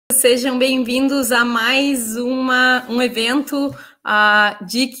Sejam bem-vindos a mais um evento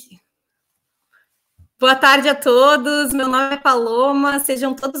de... Boa tarde a todos, meu nome é Paloma,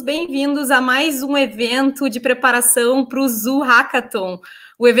 sejam todos bem-vindos a mais um evento de preparação para o ZOOHACKATHON,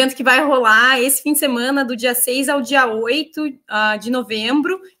 o evento que vai rolar esse fim de semana, do dia 6 ao dia 8 de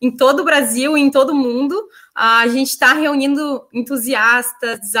novembro, em todo o Brasil e em todo o mundo. A gente está reunindo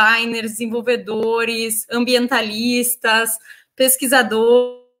entusiastas, designers, desenvolvedores, ambientalistas,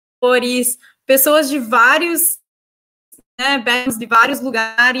 pesquisadores, pessoas de vários, de vários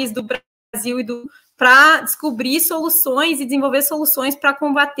lugares do Brasil e para descobrir soluções e desenvolver soluções para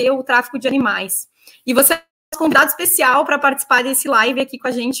combater o tráfico de animais. E você é um convidado especial para participar desse live aqui com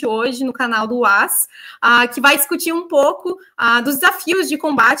a gente hoje no canal do UAS, que vai discutir um pouco dos desafios de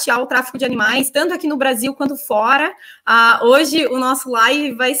combate ao tráfico de animais, tanto aqui no Brasil quanto fora. Hoje o nosso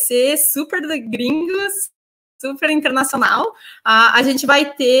live vai ser super gringos, super internacional. A gente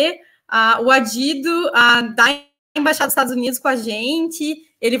vai ter o Adido da Embaixada dos Estados Unidos com a gente.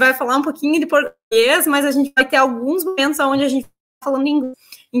 Ele vai falar um pouquinho de português, mas a gente vai ter alguns momentos onde a gente está falando em inglês.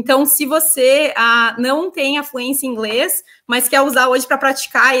 Então, se você não tem a fluência em inglês, mas quer usar hoje para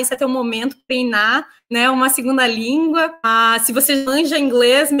praticar, esse é teu momento para treinar, né, uma segunda língua. Se você manja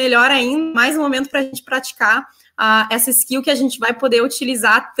inglês, melhor ainda, mais um momento para a gente praticar essa skill que a gente vai poder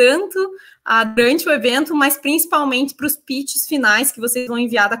utilizar tanto durante o evento, mas principalmente para os pitches finais que vocês vão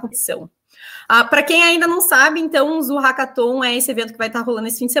enviar da competição. Para quem ainda não sabe, então, o ZOOHACKATHON é esse evento que vai estar rolando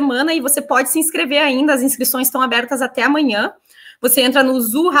esse fim de semana e você pode se inscrever ainda, as inscrições estão abertas até amanhã. Você entra no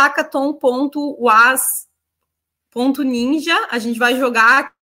zoohackathon.was.ninja, a gente vai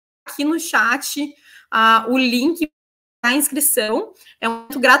jogar aqui no chat o link a inscrição. É um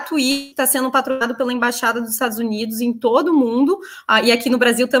evento gratuito, está sendo patrocinado pela Embaixada dos Estados Unidos em todo o mundo, e aqui no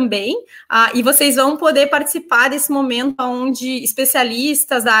Brasil também, e vocês vão poder participar desse momento onde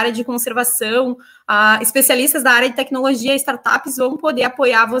especialistas da área de conservação, especialistas da área de tecnologia e startups vão poder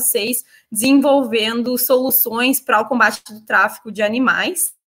apoiar vocês desenvolvendo soluções para o combate do tráfico de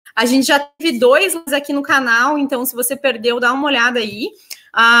animais. A gente já teve 2 aqui no canal, então se você perdeu, dá uma olhada aí.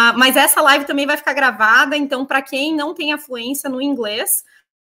 Mas essa live também vai ficar gravada, então para quem não tem afluência no inglês,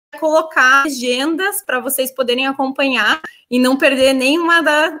 colocar agendas para vocês poderem acompanhar e não perder nenhuma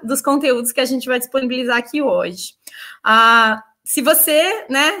dos conteúdos que a gente vai disponibilizar aqui hoje. Se você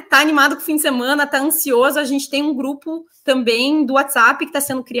está animado com o fim de semana, está ansioso, a gente tem um grupo também do WhatsApp que está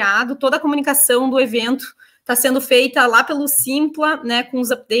sendo criado, toda a comunicação do evento está sendo feita lá pelo Simpla, né, com os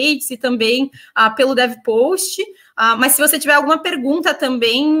updates e também pelo DevPost. Mas se você tiver alguma pergunta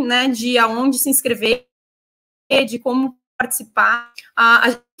também, né, de aonde se inscrever, de como participar, a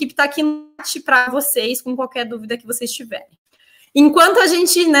equipe está aqui no chat para vocês, com qualquer dúvida que vocês tiverem. Enquanto a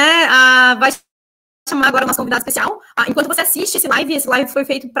gente, vai chamar agora o nosso convidado especial, enquanto você assiste esse live foi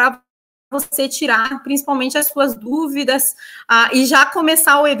feito para você tirar principalmente as suas dúvidas e já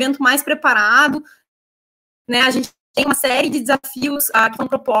começar o evento mais preparado. A gente tem uma série de desafios que são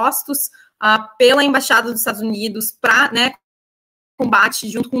propostos pela Embaixada dos Estados Unidos para combate,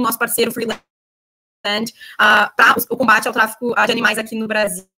 junto com o nosso parceiro Freeland, para o combate ao tráfico de animais aqui no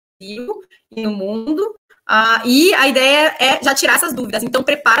Brasil e no mundo. E a ideia é já tirar essas dúvidas. Então,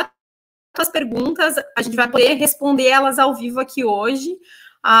 prepara suas perguntas, a gente vai poder responder elas ao vivo aqui hoje.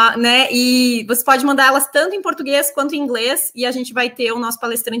 E você pode mandar elas tanto em português quanto em inglês, e a gente vai ter o nosso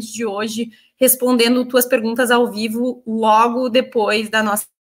palestrante de hoje respondendo tuas perguntas ao vivo logo depois da nossa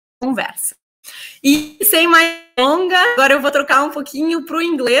conversa. E sem mais longa, agora eu vou trocar um pouquinho para o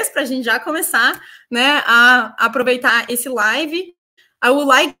inglês para a gente já começar a aproveitar esse live. I would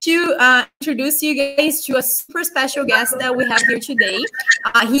like to introduce you guys to a super special guest that we have here today.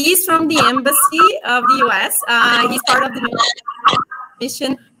 He is from the Embassy of the US. He's part of the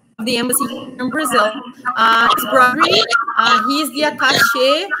mission of the embassy in Brazil. It's Bryan. He's the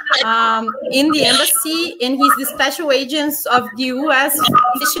attaché in the embassy, and he's the special agent of the U.S.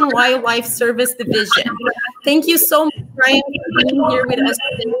 Fish and Wildlife Service Division. Thank you so much, Bryan, for being here with us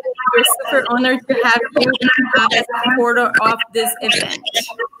today. We're super honored to have you as a supporter of this event.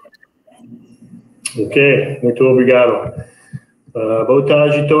 Ok, muito obrigado. Boa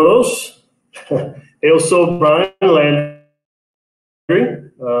tarde a todos. Eu sou Bryan Landry.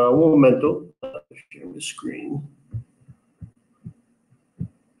 Um momento. Share the screen.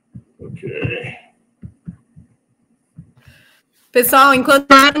 Ok. Pessoal, enquanto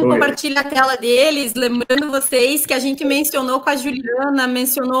compartilha a tela deles, lembrando vocês que a gente mencionou com a Juliana,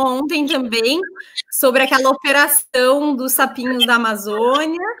 mencionou ontem também, sobre aquela operação dos sapinhos da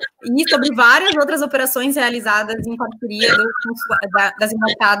Amazônia e sobre várias outras operações realizadas em parceria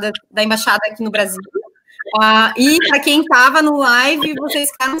da embaixada aqui no Brasil. E para quem estava no live, vocês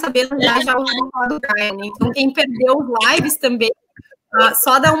ficaram sabendo já ouviram falar do Bryan. Então, quem perdeu os lives também,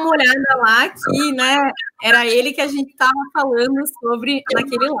 só dá uma olhada lá que, né, era ele que a gente estava falando sobre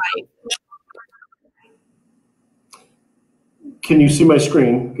naquele live. Can you see my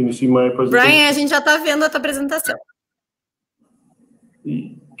screen? Can you see my presentation? Bryan, a gente já está vendo a tua apresentação.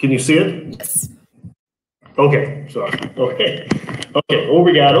 Can you see it? Yes. Ok, sorry. Ok,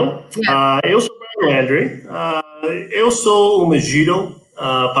 obrigado. Eu sou Bryan Landry. Eu sou um agente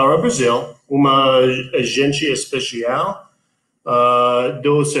para o Brasil, uma agente especial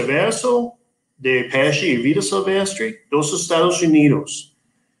do Serviço de Peixe e Vida Silvestre dos Estados Unidos.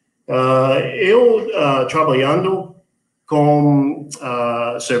 Eu trabalhando com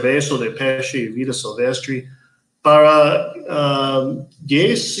Serviço de Peixe e Vida Silvestre para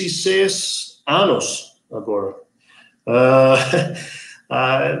 16 anos agora.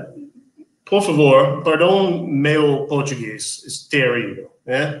 Por favor, perdão meu português, é terrível,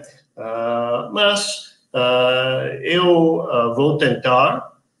 né? Mas eu vou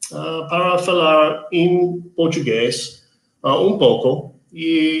tentar para falar em português pouco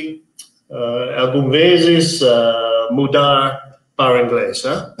e algumas vezes mudar para inglês,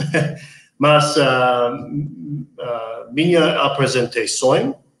 né? Mas minha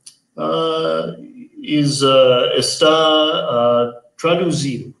apresentação está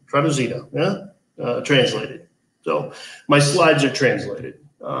traduzida, né? Translated. So my slides are translated,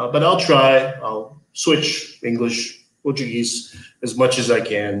 but I'll switch English, Portuguese as much as I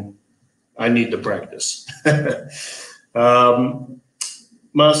can. I need to practice.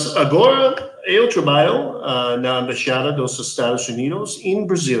 Mas agora eu trabalho na Embaixada dos Estados Unidos em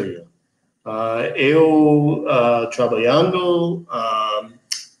Brasília. Eu trabalhando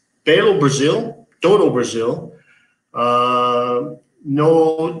pelo Brasil, todo o Brasil,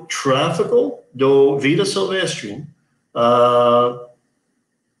 no tráfico do vida silvestre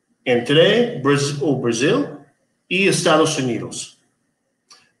entre o Brasil e Estados Unidos.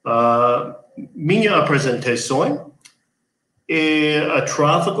 Minha apresentação é o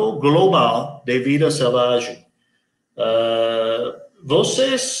tráfico global de vida selvagem.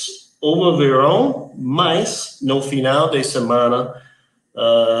 Vocês ouvirão mais no final de semana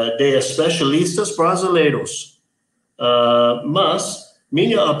de especialistas brasileiros. Mas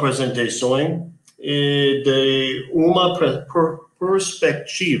minha apresentação é de uma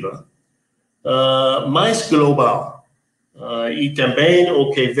perspectiva mais global e também o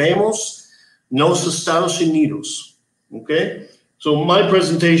que vemos nos Estados Unidos. Okay, so my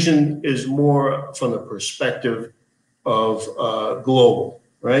presentation is more from the perspective of global,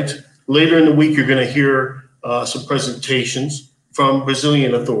 right? Later in the week, you're going to hear some presentations from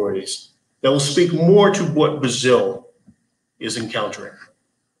Brazilian authorities that will speak more to what Brazil is encountering.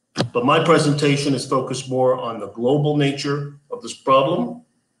 But my presentation is focused more on the global nature of this problem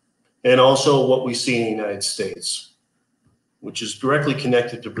and also what we see in the United States, which is directly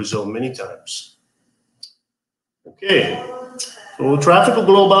connected to Brazil many times. Ok, o tráfico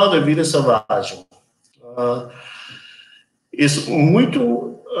global da vida selvagem é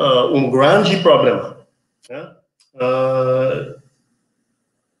muito grande problema. Né?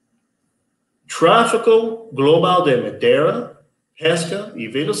 Tráfico global de madeira, pesca e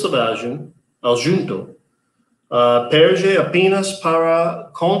vida selvagem, ao junto, perde apenas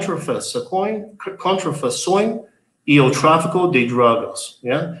para contrafações e o tráfico de drogas.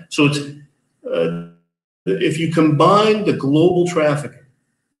 Yeah? So it's, if you combine the global trafficking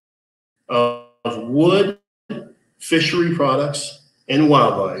of wood, fishery products, and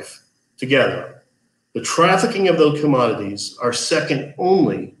wildlife together, the trafficking of those commodities are second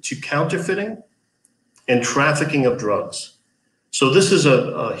only to counterfeiting and trafficking of drugs. So this is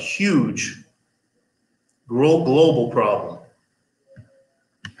a huge global problem.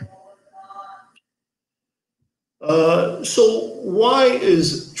 So why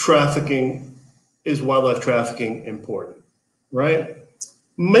is wildlife trafficking important, right?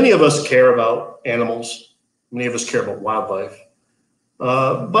 Many of us care about animals. Many of us care about wildlife.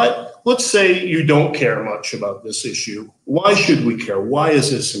 But let's say you don't care much about this issue. Why should we care? Why is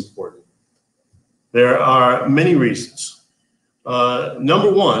this important? There are many reasons.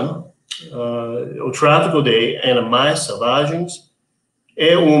 Number one, o tráfico de animais selvagens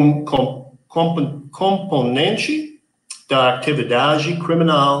é componente da atividade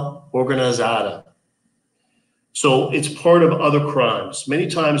criminal organizada. So it's part of other crimes. Many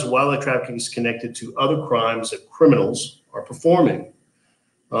times wildlife trafficking is connected to other crimes that criminals are performing.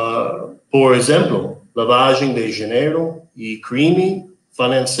 Por exemplo, lavagem de dinheiro e crime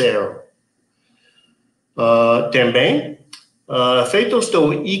financeiro. Também, efeitos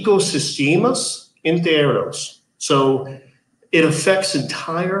dos ecossistemas enteros. So it affects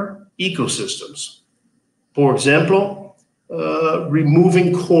entire ecosystems. For example,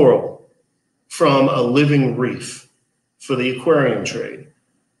 removing coral from a living reef for the aquarium trade.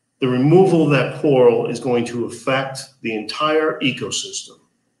 The removal of that coral is going to affect the entire ecosystem.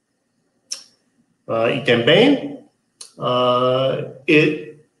 Y también,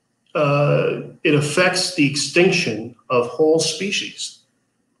 it affects the extinction of whole species.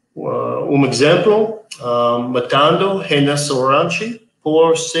 Ejemplo, matando rinoceronte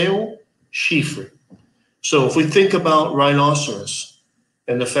por seu chifre. So if we think about rhinoceros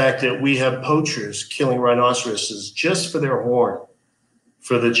and the fact that we have poachers killing rhinoceroses just for their horn,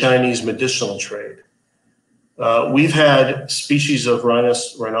 for the Chinese medicinal trade. We've had species of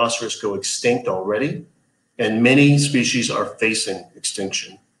rhinoceros go extinct already, and many species are facing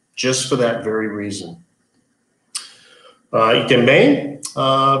extinction just for that very reason. Y también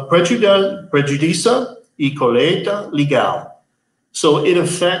prejudicia y coleta legal. So it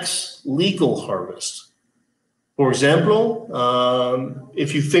affects legal harvest. For example,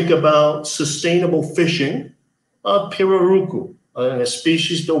 if you think about sustainable fishing, pirarucu, a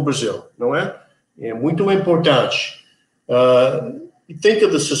species do Brasil, não é? É muito importante. You think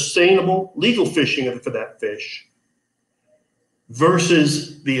of the sustainable, legal fishing for that fish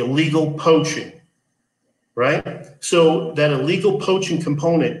versus the illegal poaching, right? So that illegal poaching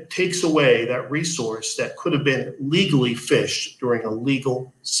component takes away that resource that could have been legally fished during a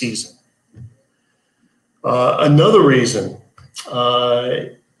legal season. Another reason,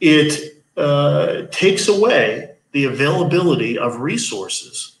 it takes away the availability of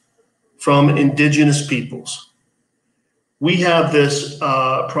resources from indigenous peoples. We have this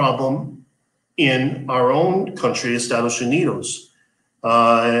problem in our own country, Estados Unidos.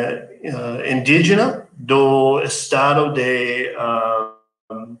 Indígena do estado de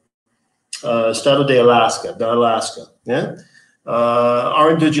Alaska. Yeah?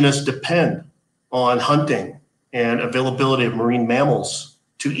 Our indigenous depend on hunting and availability of marine mammals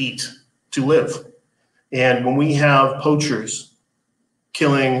to eat, to live. And when we have poachers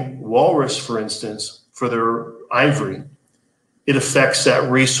killing walrus, for instance, for their ivory, it affects that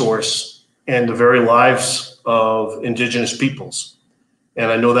resource and the very lives of indigenous peoples.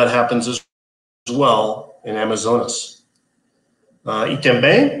 And I know that happens as well in Amazonas. Y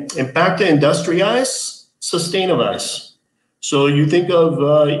también impacta industriais sustentáveis. So you think of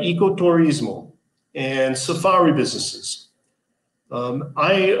ecotourismo and safari businesses.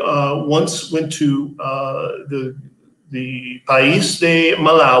 I once went to the país de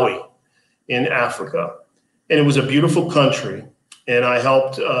Malawi in Africa, and it was a beautiful country, and I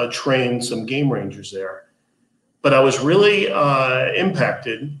helped train some game rangers there. But I was really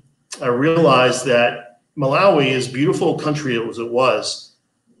impacted. I realized that Malawi, as beautiful a country as it was,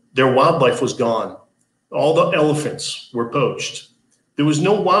 their wildlife was gone. All the elephants were poached. There was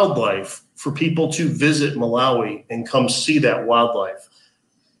no wildlife for people to visit Malawi and come see that wildlife.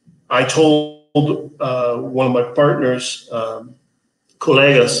 I told one of my partners,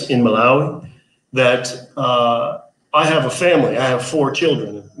 colegas in Malawi, that I have a family. I have 4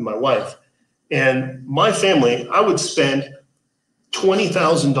 children and my wife. And my family, I would spend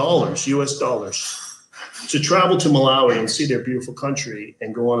 $20,000 US dollars to travel to Malawi and see their beautiful country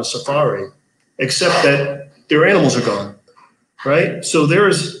and go on a safari, except that their animals are gone, right? So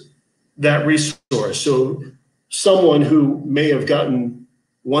there's that resource. So someone who may have gotten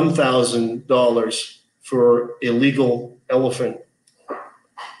 $1,000 for illegal elephant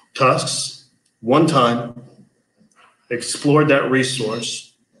tusks one time, explored that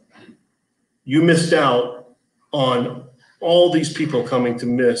resource, you missed out on all these people coming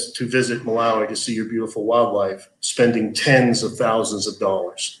to visit Malawi to see your beautiful wildlife, spending tens of thousands of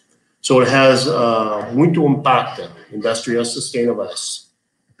dollars. So it has muito impacto industrial sustentáveis.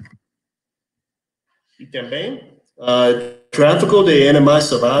 E também, tráfico de animais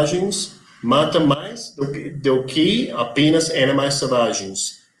selvagens mata mais do que apenas animais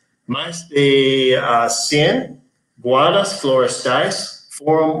selvagens. Mais de 100 guardas florestais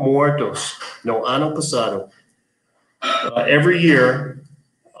foram mortos no ano passado. Every year,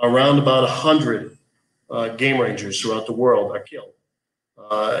 around about 100 game rangers throughout the world are killed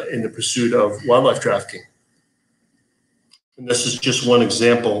in the pursuit of wildlife trafficking. And this is just one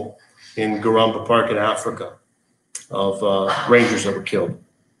example in Garamba Park in Africa of rangers that were killed.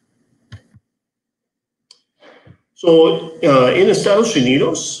 So in Estados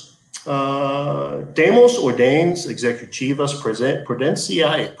Unidos, temos ordens executivas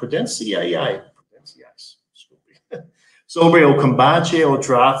prudenciais sobre o combate ao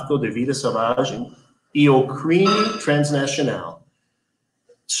tráfico de vida selvagem e o crime transnacional.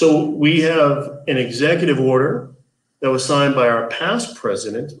 So we have an executive order that was signed by our past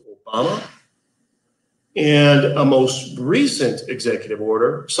president, Obama, and a most recent executive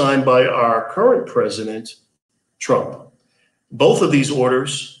order signed by our current president, Trump. Both of these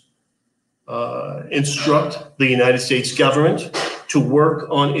orders instruct the United States government to work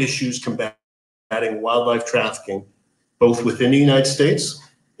on issues combating wildlife trafficking, both within the United States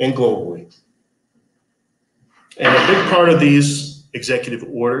and globally. And a big part of these executive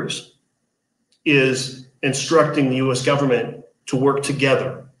orders is instructing the US government to work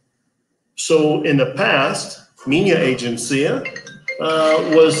together. So in the past, minha agência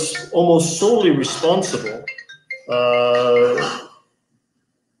was almost solely responsible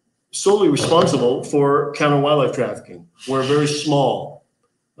for counter wildlife trafficking. We're very small,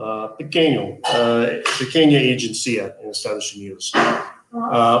 pequeña agencia in Estados Unidos.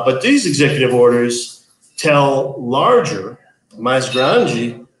 But these executive orders tell larger, mais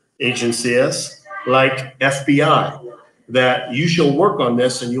grande agencias like FBI that you shall work on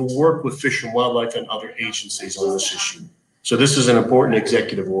this and you'll work with Fish and Wildlife and other agencies on this issue. So this is an important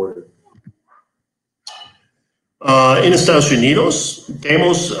executive order. Em Estados Unidos,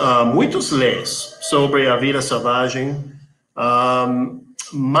 temos muitas leis sobre a vida selvagem.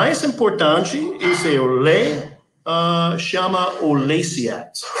 Mais importante é a lei chama o Lacey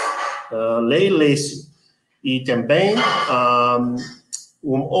Act, Lei Lacey. E também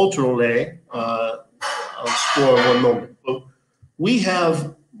outra lei, I'll explore one moment. But we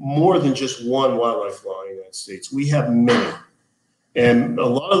have more than just one wildlife law in the United States. We have many. And a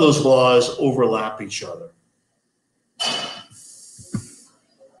lot of those laws overlap each other.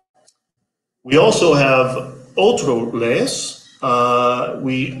 We also have outras leis.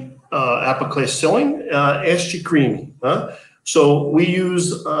 Aplicação este crime. So we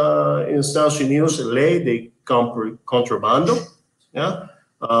use in Estados Unidos a lei de contrabando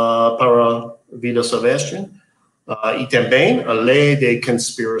para vida selvagem e também a lei de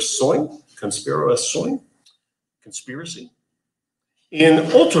conspiracy. Em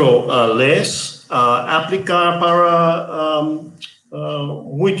outras leis aplicar para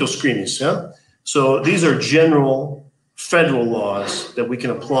muitos crimes. So these are general federal laws that we can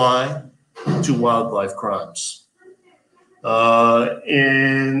apply to wildlife crimes.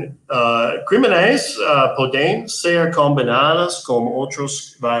 Criminais podem ser combinadas com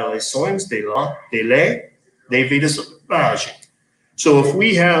outras violações de lei de vida selvagem. So if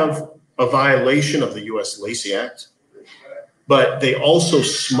we have a violation of the U.S. Lacey Act, but they also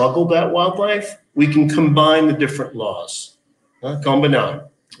smuggle that wildlife, we can combine the different laws. Combinar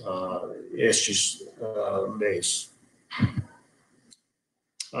estes leis.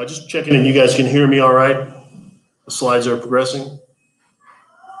 Just checking in, you guys can hear me all right? The slides are progressing.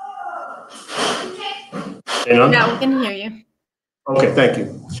 Yeah, we can hear you. Okay, thank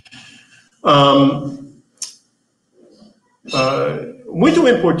you. Muito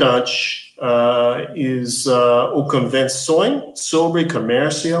importante o Convenção sobre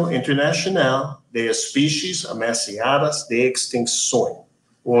Comércio Internacional de Espécies Ameaçadas de Extinção,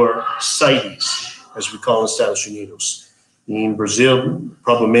 or CITES, as we call in Estados Unidos. In Brazil,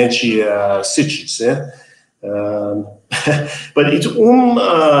 provavelmente CITES, but it's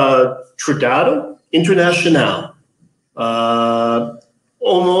tratado internacional,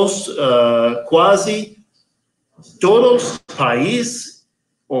 almost quase todos países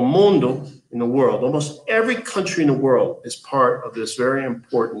or mundo in the world, almost every country in the world is part of this very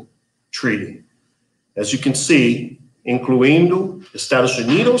important treaty. As you can see, incluindo Estados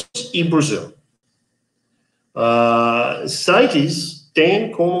Unidos e Brasil. CITES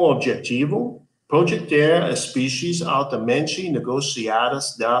tem como objetivo proteger espécies altamente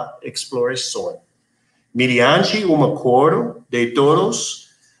negociadas da exploração, mediante acordo de todas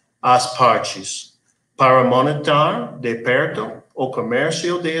as partes, para monitorar de perto o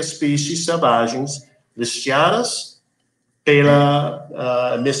comércio de espécies selvagens listadas pela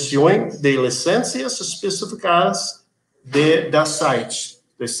emissão de licenças especificadas das CITES.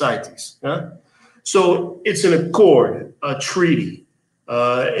 So it's an accord, a treaty.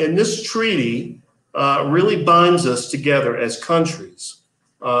 And this treaty really binds us together as countries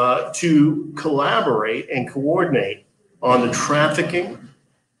to collaborate and coordinate on the trafficking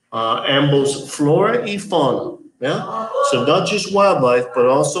ambos flora e fauna. Yeah? So not just wildlife, but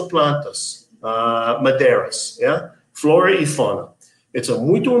also plantas, madeiras, flora e fauna. It's a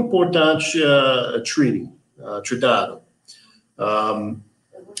muito importante treaty, tratado.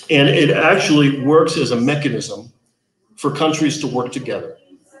 And it actually works as a mechanism for countries to work together.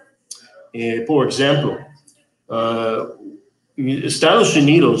 For example, Estados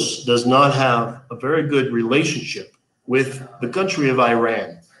Unidos does not have a very good relationship with the country of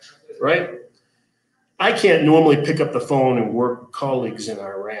Iran. right? I can't normally pick up the phone and work with colleagues in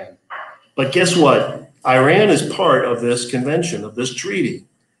Iran. But guess what? Iran is part of this convention, of this treaty.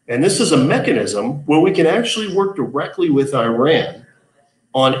 And this is a mechanism where we can actually work directly with Iran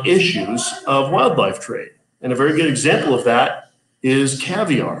on issues of wildlife trade. And a very good example of that is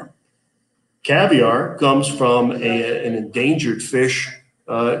caviar. Caviar comes from an endangered fish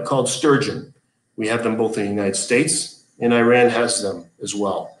called sturgeon. We have them both in the United States, and Iran has them as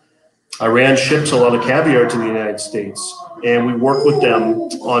well. Iran ships a lot of caviar to the United States, and we work with them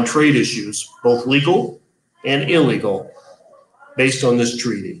on trade issues, both legal and illegal, based on this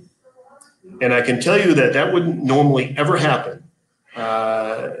treaty. And I can tell you that that wouldn't normally ever happen,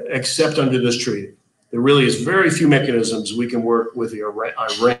 except under this treaty. There really is very few mechanisms we can work with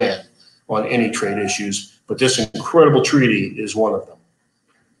Iran on any trade issues, but this incredible treaty is one of them.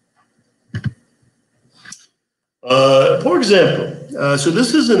 For example, so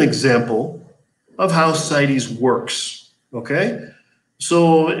this is an example of how CITES works, okay?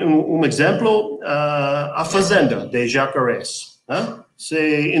 So, exemplo, a fazenda de jacarés,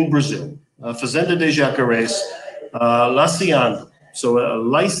 say in Brazil, a fazenda de jacarés, laceando, so a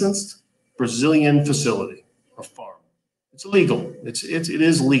licensed Brazilian facility, a farm. It's legal, it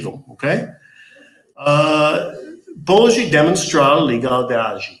is legal, okay? Pode demonstrar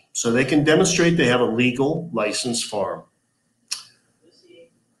legalidade. So they can demonstrate they have a legal licensed farm.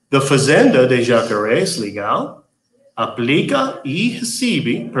 The Fazenda de Jacarés legal aplica e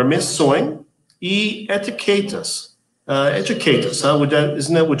recebe permissões e etiquetas. Etiquetas,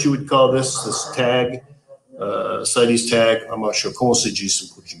 isn't that what you would call this tag, CITES tag? I'm not sure como se diz em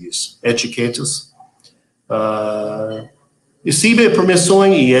português. Etiquetas. Recebe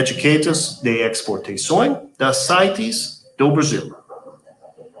permissões e etiquetas de exportação das CITES do Brasil.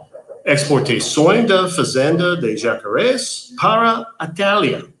 Exportação da Fazenda de Jacarés para a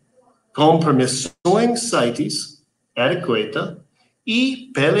Itália, com permissões CITES adequada e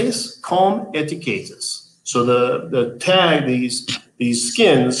peles com etiquetas. So the tag, these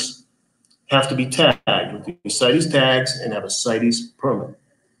skins have to be tagged with these CITES tags and have a CITES permit.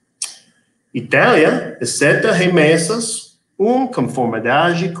 Itália aceta remessas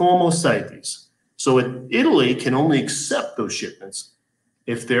conformidade com os CITES. So Italy can only accept those shipments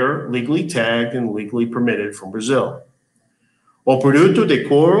if they're legally tagged and legally permitted from Brazil. O produto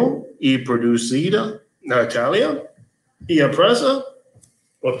decoro e produzida na Itália e a empresa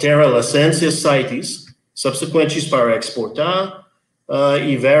obterá licenças CITES subsequentes para exportar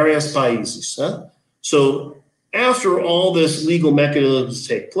e vários países. So after all this legal mechanisms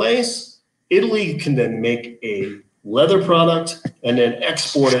take place, Italy can then make a leather product and then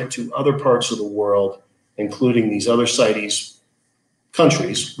export it to other parts of the world, including these other CITES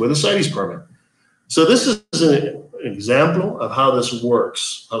countries with a CITES permit. So this is an example of how this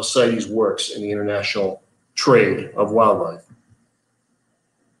works, how CITES works in the international trade of wildlife.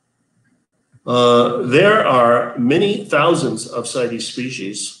 There are many thousands of CITES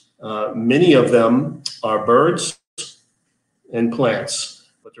species. Many of them are birds and plants,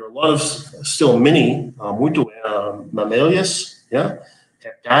 but there are a lot of still many, muito mamílias,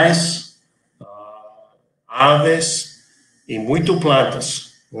 répteis, aves, e muito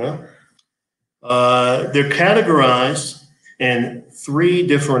plantas. They're categorized in 3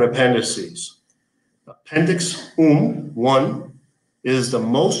 different appendices. Appendix 1 is the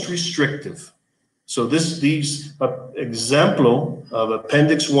most restrictive. So these example of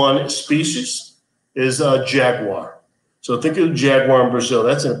Appendix 1 species is a jaguar. So think of jaguar in Brazil.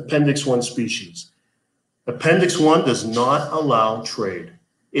 That's an Appendix 1 species. Appendix 1 does not allow trade.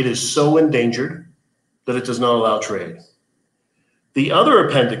 It is so endangered that it does not allow trade. The other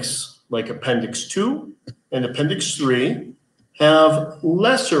appendix, like Appendix 2 and Appendix 3, have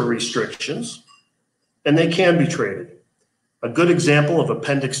lesser restrictions, and they can be traded. A good example of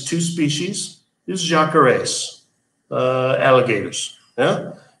Appendix 2 species is jacarés, alligators.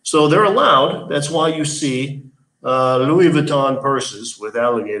 So they're allowed. That's why you see Louis Vuitton purses with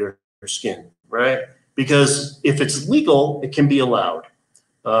alligator skin, right? Because if it's legal, it can be allowed.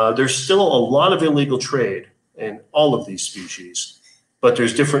 There's still a lot of illegal trade in all of these species, but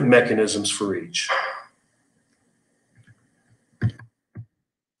there's different mechanisms for each.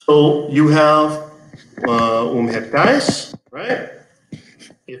 So you have répteis, right?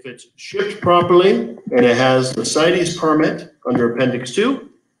 If it's shipped properly and it has the CITES permit under Appendix 2,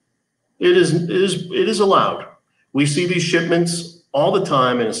 it is allowed. We see these shipments all the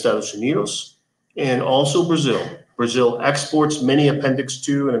time in Estados Unidos and also Brazil. Brazil exports many Appendix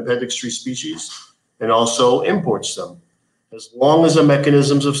 2 and Appendix 3 species and also imports them. As long as the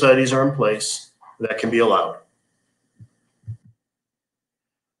mechanisms of CITES are in place, that can be allowed.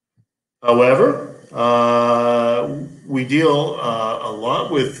 However, we deal a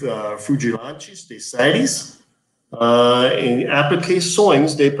lot with fraudulentes de CITES em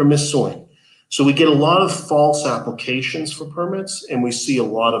aplicações de permissões. So we get a lot of false applications for permits, and we see a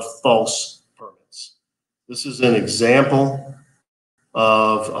lot of false permits. This is an example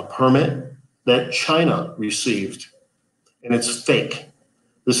of a permit that China received, and it's fake.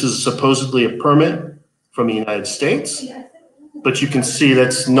 This is supposedly a permit from the United States, but you can see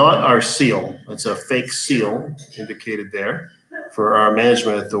that's not our seal. It's a fake seal indicated there for our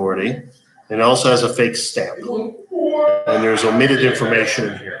management authority, and it also has a fake stamp, and there's omitted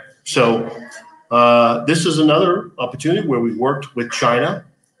information in here. So this is another opportunity where we worked with China,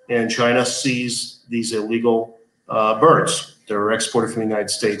 and China sees these illegal birds that are exported from the United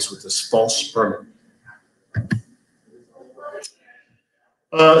States with this false permit.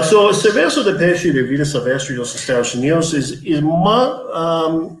 So o serviço de pesca de vida silvestre dos Estados Unidos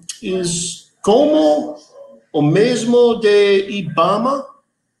is como o mesmo de IBAMA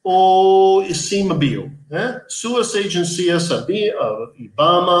ou ICMBio, né? Suas agências,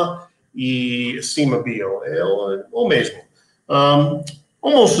 IBAMA e ICMBio, é o mesmo.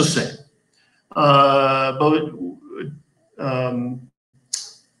 Almost the same. But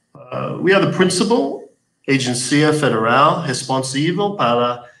we are the principal agência federal responsável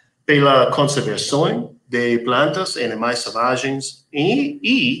pela conservação de plantas e animais selvagens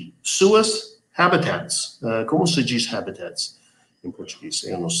e suas habitats. Como se diz habitats em português?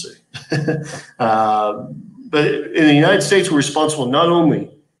 Eu não sei. But in the United States, we're responsible not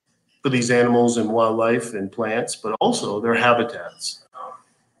only for these animals and wildlife and plants, but also their habitats.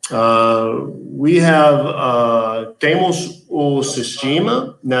 We have, temos o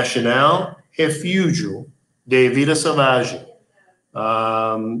Sistema Nacional Refúgio de Vida Selvagem.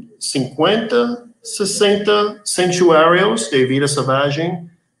 50, 60 santuários de vida selvagem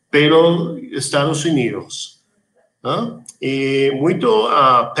pelos Estados Unidos. E muito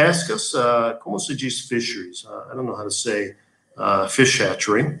pescas, como se diz fisheries? I don't know how to say fish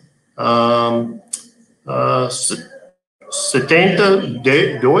hatchery.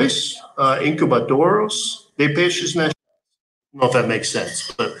 72 incubadoras de peixes nacionais. I don't know if that makes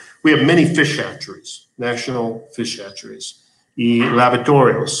sense, but we have many fish hatcheries, national fish hatcheries, e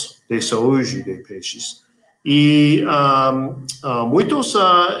laboratórios de saúde de peixes, e muitas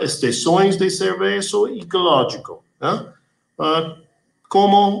estações de serviço ecológico,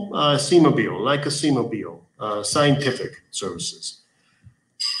 como CIMABio, like a CIMABio, scientific services.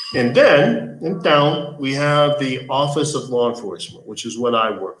 And then, in town, we have the Office of Law Enforcement, which is what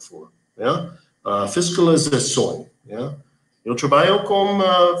I work for, fiscalização, Eu trabalho com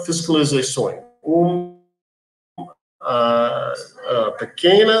fiscalização,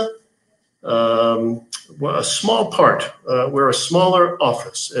 pequena, a small part, we're a smaller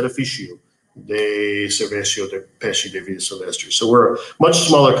office, edifício de serviço de pesca de vida silvestre. So we're a much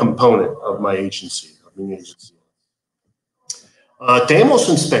smaller component of my agency, of the agency. Temos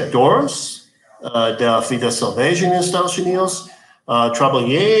inspectores da vida selvagem nos Estados Unidos.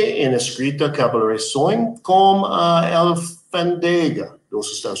 Trabalhei em escrita colaboração com a alfândega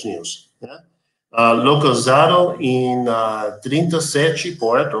dos Estados Unidos, localizado em 37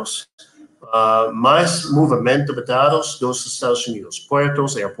 portos mais movimentados dos Estados Unidos,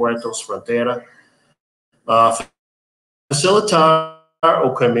 portos, aeroportos, fronteira, facilitar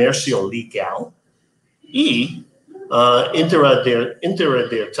o comércio legal e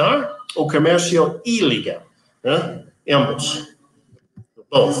interditar o comércio ilegal, ambos.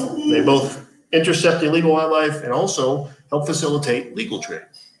 They both intercept illegal wildlife and also help facilitate legal trade.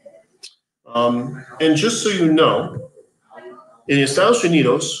 And just so you know, in the Estados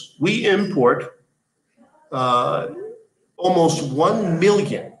Unidos, we import almost 1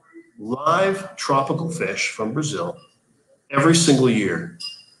 million live tropical fish from Brazil every single year.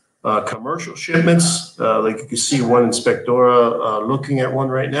 Commercial shipments, like you can see one inspectora looking at one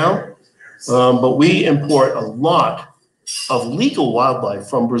right now, but we import a lot of legal wildlife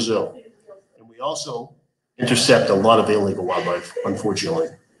from Brazil. And we also intercept a lot of illegal wildlife, unfortunately.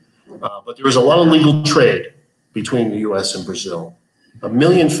 But there is a lot of legal trade between the US and Brazil. 1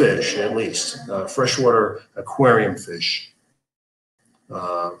 million fish, at least, freshwater aquarium fish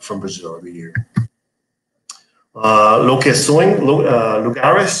from Brazil every year. Lugares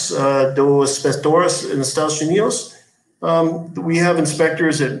dos inspectores in the Estados Unidos. We have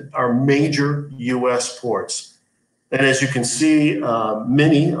inspectors at our major US ports. And as you can see,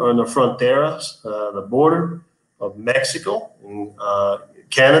 many are on the fronteras, the border of Mexico and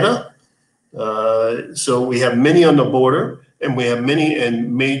Canada. So we have many on the border, and we have many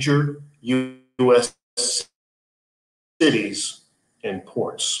in major U.S. cities and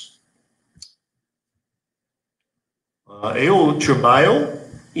ports. Eu trabalho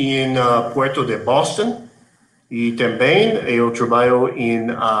em Puerto de Boston e também eu trabalho em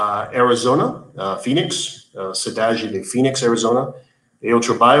Arizona, Phoenix, cidade de Phoenix, Arizona. Eu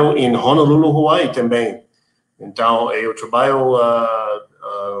trabalho em Honolulu, Hawaii também. Então, eu trabalho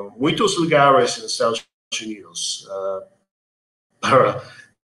muitos lugares nos Estados Unidos para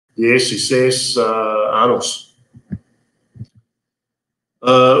 16 anos.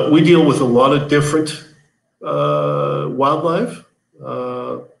 We deal with a lot of different wildlife.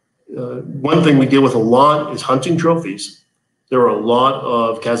 One thing we deal with a lot is hunting trophies. There are a lot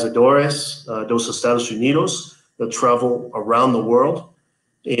of cazadores dos Estados Unidos that travel around the world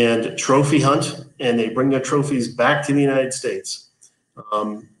and trophy hunt, and they bring their trophies back to the United States.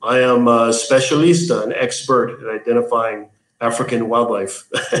 I am a specialist, an expert at identifying African wildlife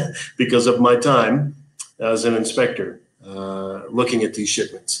because of my time as an inspector looking at these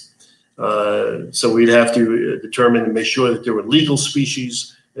shipments. So we'd have to determine and make sure that there were legal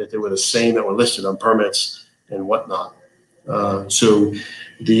species, that they were the same that were listed on permits and whatnot. So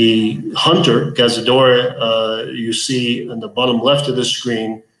the hunter, cazador, you see on the bottom left of the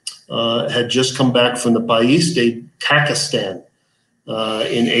screen, had just come back from the país de Pakistan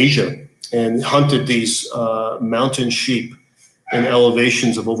in Asia and hunted these mountain sheep in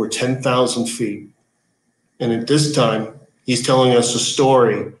elevations of over 10,000 feet. And at this time, he's telling us a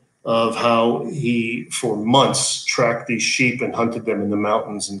story of how he, for months, tracked these sheep and hunted them in the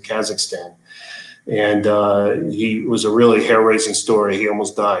mountains in Kazakhstan. And he was a really hair-raising story. He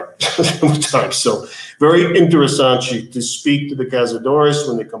almost died several times. So very interesting to speak to the cazadores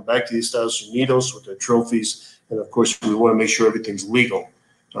when they come back to the Estados Unidos with their trophies. And of course, we want to make sure everything's legal.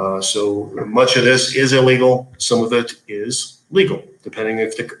 So much of this is illegal. Some of it is legal, depending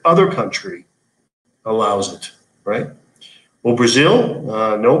if the other country allows it, right? Well, Brazil,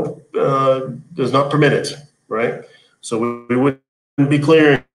 nope, does not permit it, right? So we wouldn't be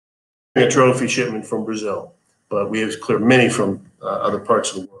clearing a trophy shipment from Brazil, but we have cleared many from other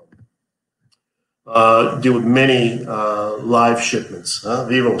parts of the world. Deal with many live shipments,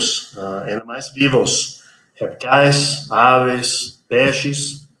 vivos, animais vivos, répteis, aves,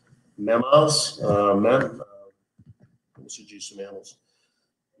 peixes, mammals, como se diz mammals?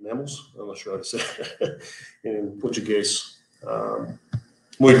 Mammals? I'm not sure how to say it in Portuguese.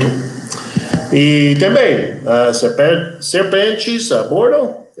 Muito. E também serpentes a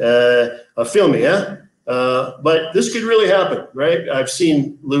bordo, a filme, yeah? But this could really happen, right? I've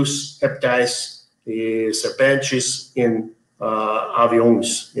seen loose répteis e serpentes in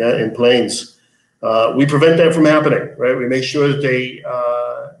aviões, yeah, in planes. We prevent that from happening, right? We make sure that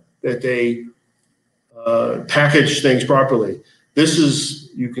they package things properly. This is,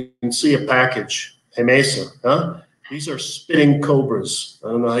 you can see a package, remessa, huh? These are spitting cobras. I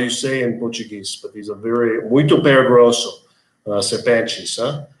don't know how you say in Portuguese, but these are muito perigoso, serpentes,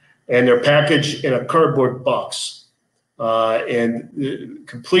 huh? And they're packaged in a cardboard box and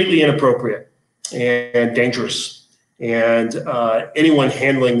completely inappropriate and dangerous. And anyone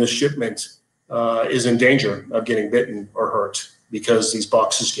handling the shipment is in danger of getting bitten or hurt because these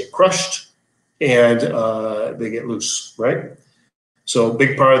boxes get crushed and they get loose, right? So a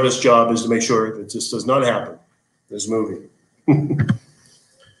big part of this job is to make sure that this does not happen, this movie.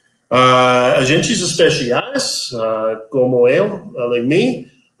 Agentes especiais, como eu, like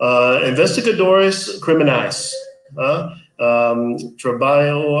me, investigadores criminais.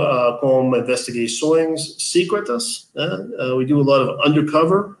 Trabalho com investigações secretas. We do a lot of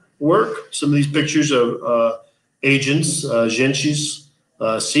undercover work. Some of these pictures are agents, agentes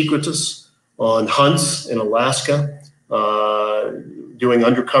secretas on hunts in Alaska, doing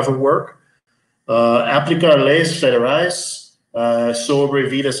undercover work. Aplicar leis federais sobre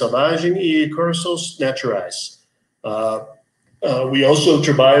vida selvagem e recursos naturais. We also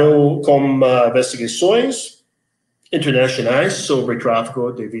trabalho com investigações internacionais sobre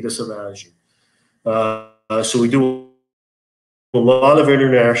tráfico de vida selvagem. So we do a lot of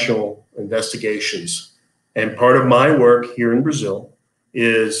international investigations. And part of my work here in Brazil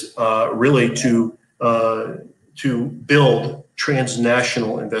is really to build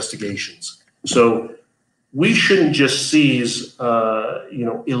transnational investigations. So we shouldn't just seize,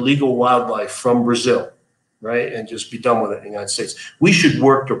 illegal wildlife from Brazil, right, and just be done with it in the United States. We should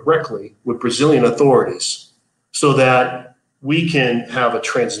work directly with Brazilian authorities so that we can have a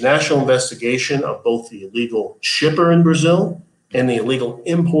transnational investigation of both the illegal shipper in Brazil and the illegal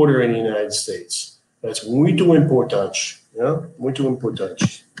importer in the United States. That's muito importante, yeah? Muito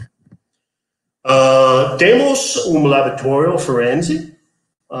importante. Temos laboratório forense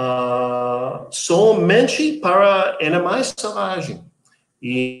somente para animais selvagens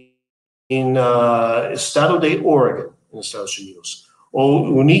em estado de Oregon. nos Estados Unidos.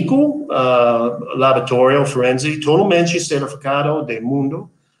 O único laboratório forense totalmente certificado do mundo,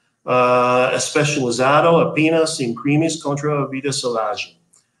 especializado apenas em crimes contra a vida selvagem,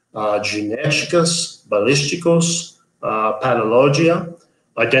 genéticas, balísticos, patologia,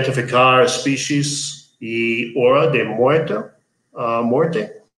 identificar espécies e hora de morte.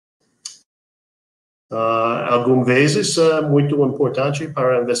 Algumas vezes muito importante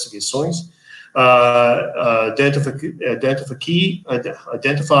para investigações.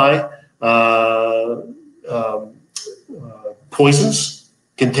 Identify poisons,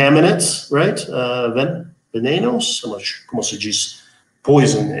 contaminants, right? Venenos, como se diz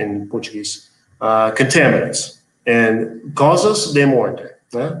poison em português? Contaminants and causas de morte,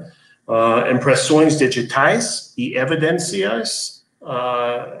 né? Impressões digitais e evidências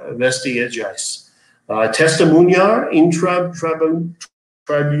vestigiais. Testemunhar em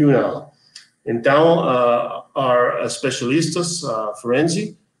tribunal. Então, our specialists, our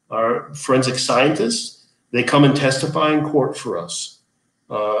forensic scientists, they come and testify in court for us.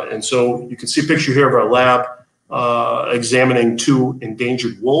 And so you can see a picture here of our lab examining 2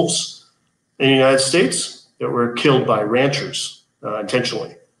 endangered wolves in the United States that were killed by ranchers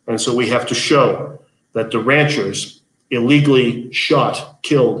intentionally. And so we have to show that the ranchers illegally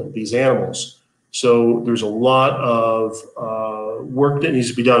killed these animals. So there's a lot of work that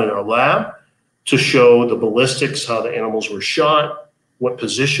needs to be done in our lab to show the ballistics, how the animals were shot, what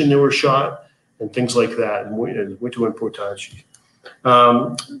position they were shot, and things like that. Muito importante.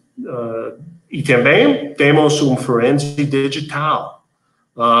 E também temos forense digital.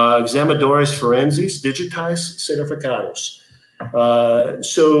 Examinadores forenses digitais certificados.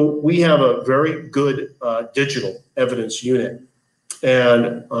 So we have a very good digital evidence unit.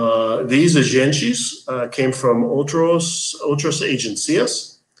 And these agentes came from otras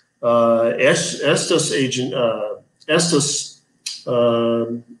agencias. Estes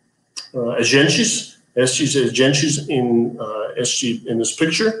agentes in this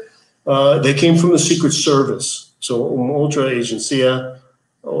picture, they came from the Secret Service. So otra agencia,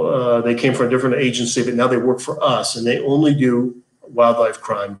 they came from a different agency, but now they work for us, and they only do wildlife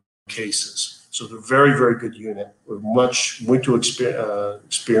crime cases. So they're a very, very good unit with muito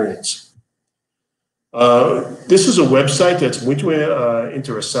experience. This is a website that's muito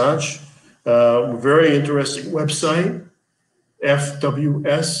interessante, very interesting website,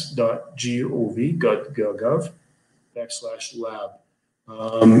 fws.gov/lab.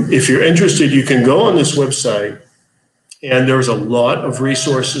 If you're interested, you can go on this website, and there's a lot of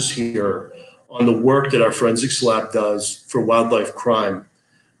resources here on the work that our forensics lab does for wildlife crime.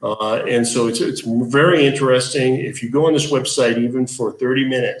 And so it's very interesting. If you go on this website, even for 30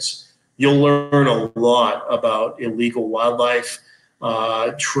 minutes, you'll learn a lot about illegal wildlife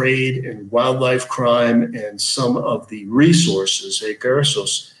trade and wildlife crime and some of the resources,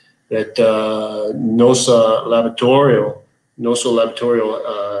 recursos, that nosso laboratório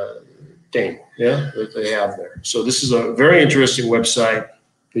tem, that they have there. So this is a very interesting website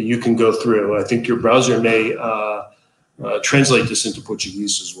that you can go through. I think your browser may translate this into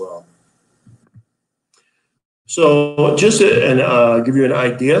Portuguese as well. So just to give you an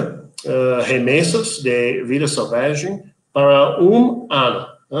idea, remessas de vida selvagem para ano,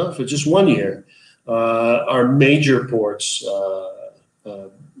 for just 1 year. Our major ports,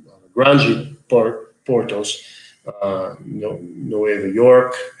 grande portos, Nueva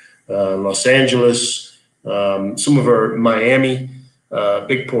York, Los Angeles, some of our Miami,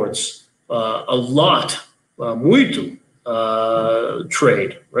 big ports, a lot, muito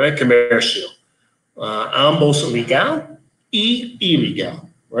trade, right? Commercial, ambos legal e ilegal,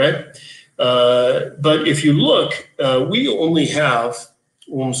 right? But if you look, we only have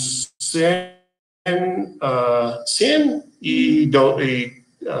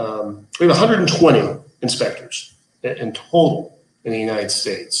 120 inspectors in total in the United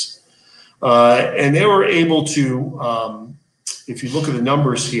States. And they were able to, if you look at the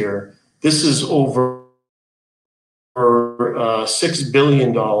numbers here, this is over $6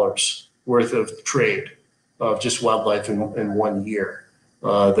 billion worth of trade of just wildlife in 1 year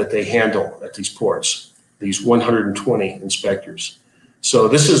that they handle at these ports, these 120 inspectors. So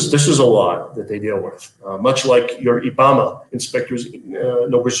this is a lot that they deal with, much like your IBAMA inspectors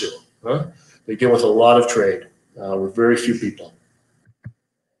no Brazil. They deal with a lot of trade with very few people.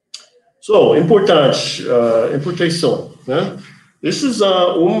 So, importação. This is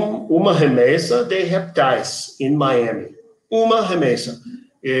uma remessa de répteis in Miami. Uma remessa.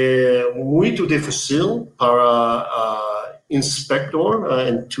 É muito difícil para inspector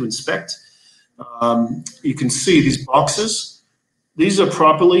and to inspect. You can see these boxes. These are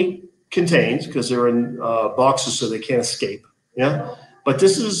properly contained because they're in boxes so they can't escape. Yeah, but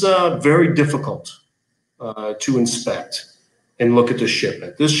this is very difficult to inspect and look at the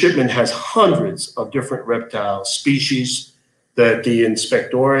shipment. This shipment has hundreds of different reptile species that the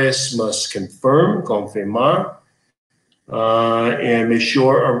inspectores must confirmar, and make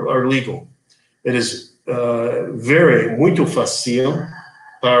sure are legal. It is muito fácil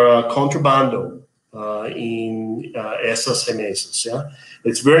para contrabando in essas remessas. Yeah,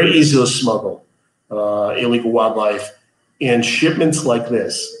 it's very easy to smuggle illegal wildlife in shipments like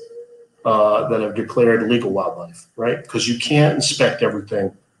this that have declared legal wildlife, right? Because you can't inspect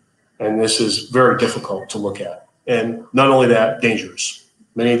everything, and this is very difficult to look at. And not only that, dangerous.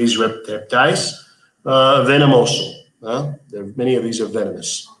 Many of these reptiles, venenoso. Many of these are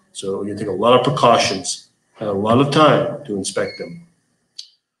venomous. So you take a lot of precautions and a lot of time to inspect them.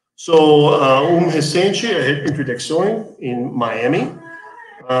 So, recente introdução in Miami.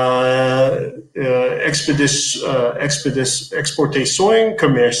 Exportação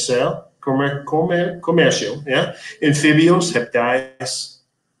comercial, yeah? Anfíbios, reptais,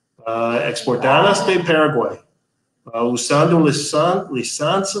 exportadas de Paraguai, usando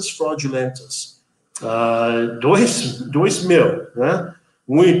licenças fraudulentas. 2000, né?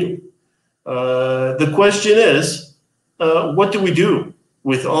 Muito. The question is, what do we do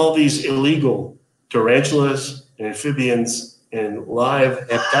with all these illegal tarantulas, amphibians, and live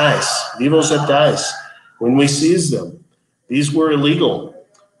reptiles, vivos reptiles, when we seize them? These were illegal,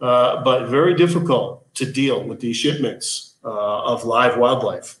 but very difficult to deal with these shipments of live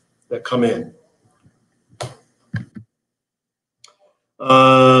wildlife that come in.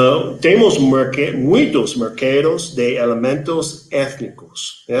 Temos muitos mercados de elementos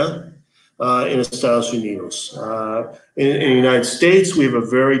étnicos, yeah? In the Estados Unidos. In the United States, we have a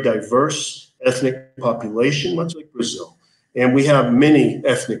very diverse ethnic population, much like Brazil. And we have many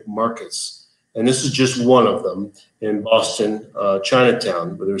ethnic markets. And this is just one of them in Boston,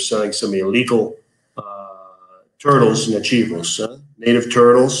 Chinatown, where they're selling some illegal turtles, nativos, native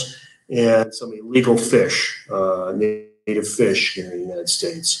turtles, and some illegal fish, native fish here in the United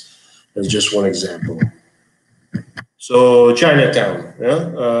States. As just one example. So Chinatown,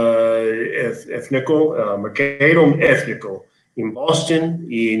 étnico, mercado étnico in Boston,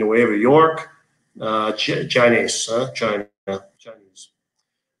 in Nueva York, Chinese.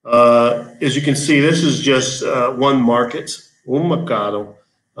 As you can see, this is just one market, un mercado,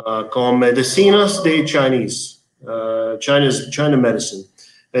 con medicinas de Chinese, China medicine.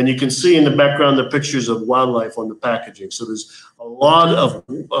 And you can see in the background the pictures of wildlife on the packaging. So there's a lot of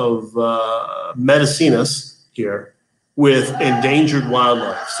medicinas here with endangered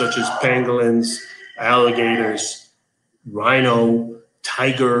wildlife, such as pangolins, alligators, rhino,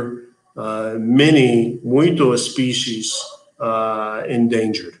 tiger, muitos species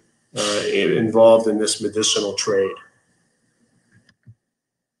endangered, involved in this medicinal trade.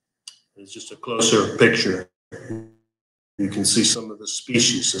 It's just a closer picture. You can see some of the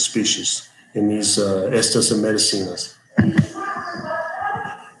species in these estas medicinas.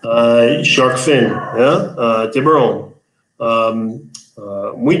 Shark fin, tiburón,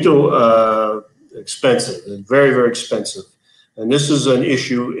 muito expensive, very, very expensive. And this is an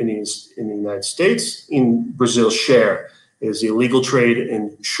issue in the United States. In Brazil, share is the illegal trade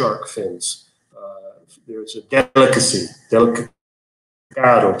in shark fins. There's a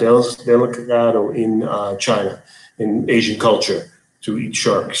delicado in China, in Asian culture, to eat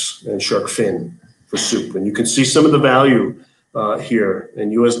sharks and shark fin for soup. And you can see some of the value here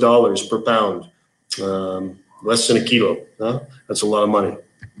in US dollars per pound, less than a kilo. That's a lot of money.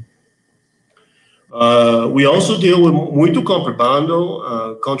 We also deal with muito contrabando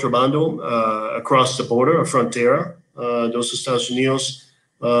across the border, a fronteira dos Estados Unidos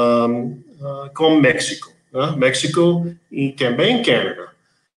com México. México e também Canada.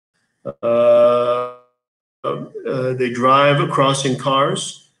 They drive across in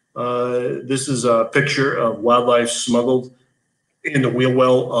cars. This is a picture of wildlife smuggled in the wheel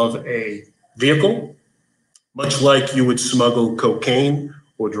well of a vehicle, much like you would smuggle cocaine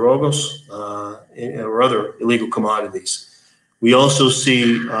or drogos or other illegal commodities. We also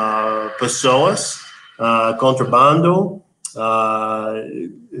see pessoas, contrabando,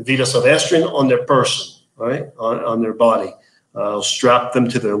 vida silvestre on their person, right, on their body. Strap them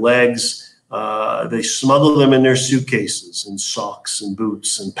to their legs. They smuggle them in their suitcases and socks and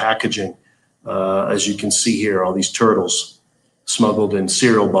boots and packaging. As you can see here, all these turtles smuggled in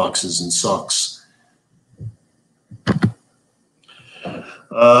cereal boxes and socks.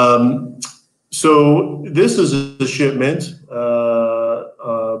 So this is a shipment,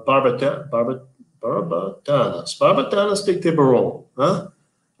 barbatanas de tiburón,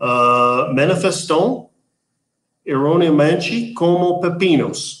 manifestam erroneamente como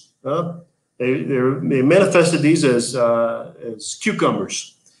pepinos. They manifested these as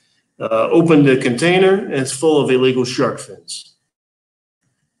cucumbers. Opened the container, and it's full of illegal shark fins.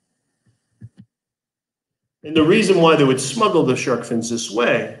 And the reason why they would smuggle the shark fins this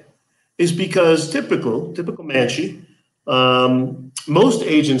way is because typical Manchi, most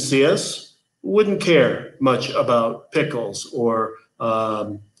agencies wouldn't care much about pickles or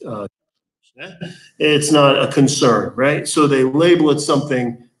it's not a concern, right? So they label it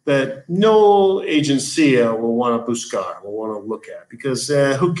something that no agencia will want to buscar, will want to look at, because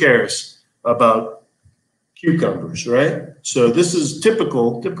who cares about cucumbers, right? So this is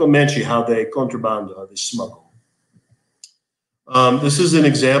typical Manchi, how they contrabando, how they smuggle. This is an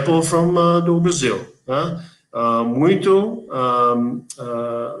example from do Brazil. Muito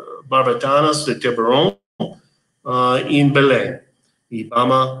barbatanas de tiburão em Belém.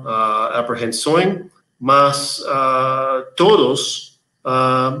 Ibama apreensões, mas todos,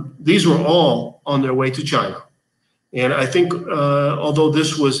 these were all on their way to China. And I think, although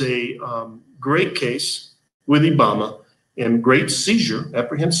this was a great case with Ibama and great seizure,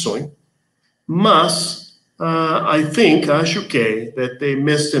 apreensões, mas I think, acho que, that they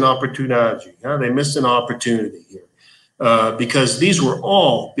missed an opportunity. They missed an opportunity here because these were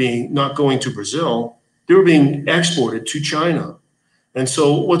all not going to Brazil, they were being exported to China. And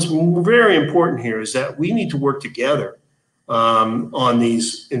so what's very important here is that we need to work together on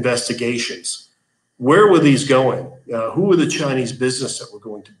these investigations. Where were these going? Who were the Chinese business that were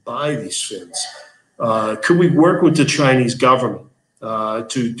going to buy these fins? Could we work with the Chinese government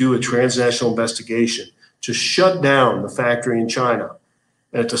to do a transnational investigation, to shut down the factory in China,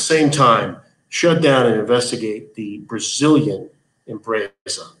 and at the same time, shut down and investigate the Brazilian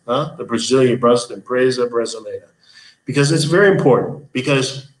empresa, the Brazilian empresa brasileira? Because it's very important,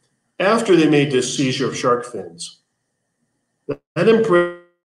 because after they made this seizure of shark fins, that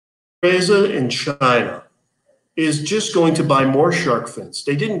empresa in China is just going to buy more shark fins.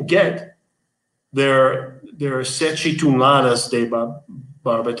 They didn't get their 7 toneladas de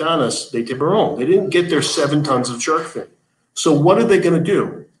barbatanas de tiburão. They didn't get their 7 tons of shark fin. So what are they going to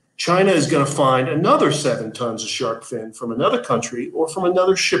do? China is going to find another 7 tons of shark fin from another country or from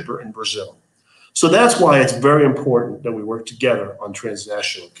another shipper in Brazil. So that's why it's very important that we work together on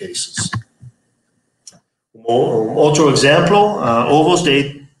transnational cases. Otro ejemplo, ovos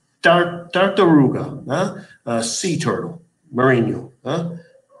de tartaruga, sea turtle, marinho,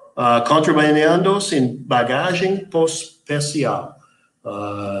 contrabandeados en bagaje especial.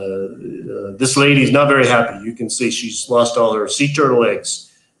 This lady is not very happy. You can see she's lost all her sea turtle eggs.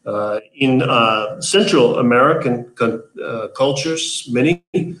 In Central American cultures, many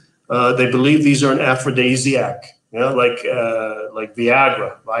they believe these are an aphrodisiac, like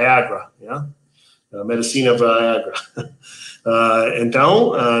Viagra, medicina Viagra.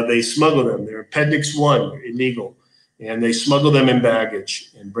 Então, they smuggle them. They're Appendix 1, illegal, and they smuggle them in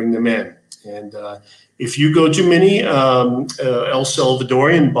baggage and bring them in. And if you go to many El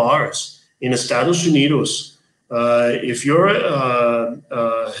Salvadorian bars in Estados Unidos, if you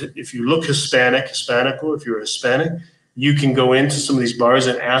look Hispanic, or if you're Hispanic, you can go into some of these bars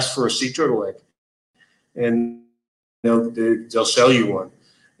and ask for a sea turtle egg, and they'll sell you one.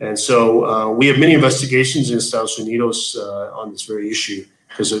 And so we have many investigations in Estados Unidos on this very issue,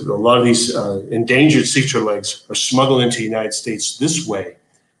 because a lot of these endangered sea turtle eggs are smuggled into the United States this way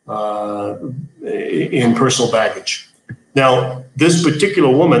in personal baggage. Now, this particular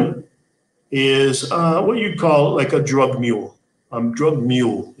woman is what you'd call like a drug mule,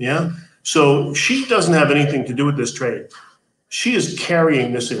 yeah? So she doesn't have anything to do with this trade. She is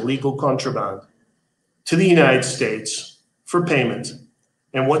carrying this illegal contraband to the United States for payment.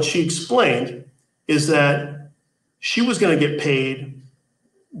 And what she explained is that she was going to get paid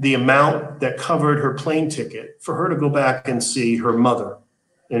the amount that covered her plane ticket for her to go back and see her mother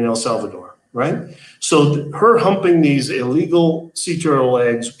in El Salvador, right? So her humping these illegal sea turtle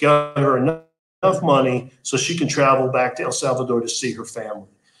eggs got her enough money so she can travel back to El Salvador to see her family.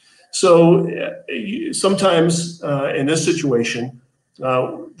 So sometimes in this situation,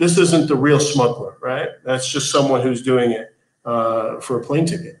 this isn't the real smuggler, right? That's just someone who's doing it for a plane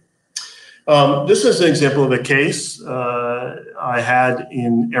ticket. This is an example of a case I had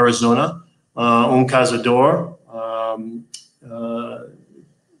in Arizona, cazador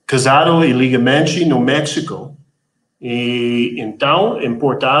casado ilegalmente no México e então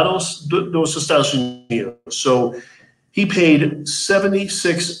importados dos Estados Unidos. So he paid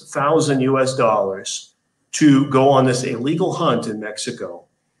 $76,000 US to go on this illegal hunt in Mexico,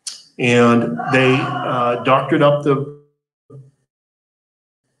 and they doctored up the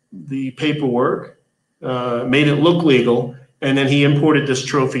the paperwork, made it look legal, and then he imported this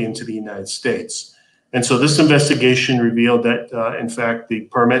trophy into the United States. And so this investigation revealed that, in fact, the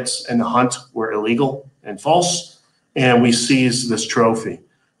permits and the hunt were illegal and false, and we seized this trophy.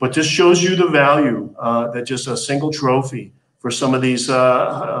 But this shows you the value that just a single trophy for some of these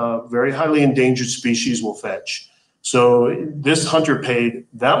very highly endangered species will fetch. So this hunter paid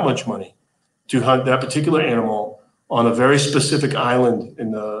that much money to hunt that particular animal on a very specific island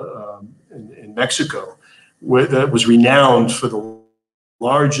in Mexico, that was renowned for the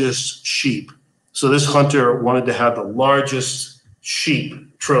largest sheep. So this hunter wanted to have the largest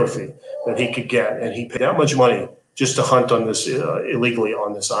sheep trophy that he could get, and he paid that much money just to hunt on this illegally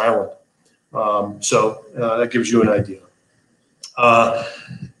on this island. So that gives you an idea.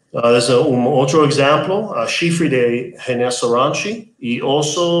 There's otro ejemplo, chifre de rinoceronte y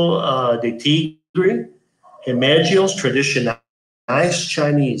oso de tigre, remédios tradicionais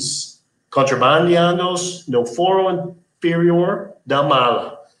Chinese, contrabandeados no foro inferior da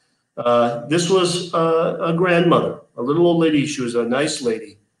mala. This was a grandmother, a little old lady. She was a nice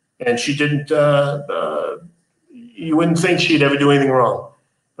lady, and she didn't, you wouldn't think she'd ever do anything wrong.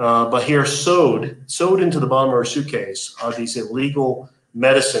 But here sewed into the bottom of her suitcase are these illegal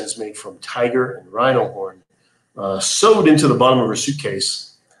medicines made from tiger and rhino horn, sewed into the bottom of her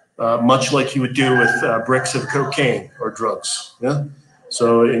suitcase, much like you would do with bricks of cocaine or drugs. Yeah,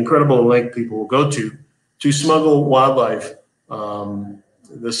 so incredible length people will go to smuggle wildlife,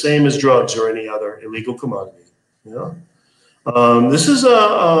 the same as drugs or any other illegal commodity. Yeah. This is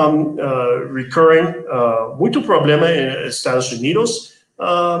a recurring muito problema em Estados Unidos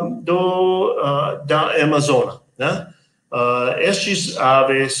da Amazônia. Né? Estes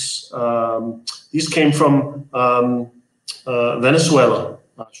aves, these came from Venezuela,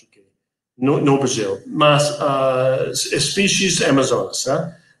 acho que, no Brasil, mas species amazonas,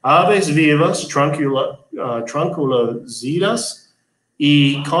 né? Aves vivas, tranquilizadas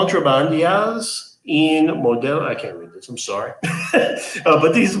e contrabandeadas in model. I can't read this, I'm sorry.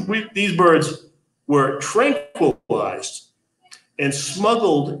 But these birds were tranquilized and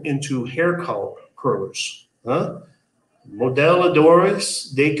smuggled into hair curlers.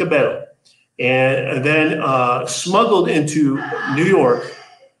 Modeladores de cabello, and then smuggled into New York,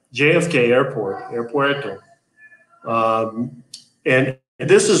 JFK airporto. And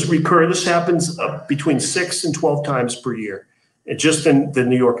this is recurring. This happens between 6 and 12 times per year, just in the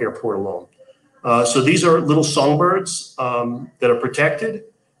New York airport alone. So these are little songbirds that are protected,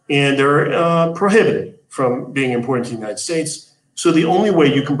 and they're prohibited from being imported to the United States. So the only way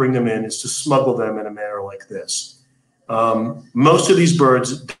you can bring them in is to smuggle them in a manner like this. Most of these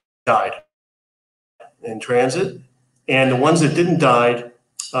birds died in transit, and the ones that didn't die,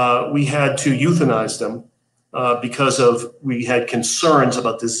 we had to euthanize them because we had concerns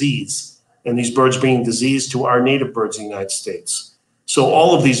about disease, and these birds bringing disease to our native birds in the United States. So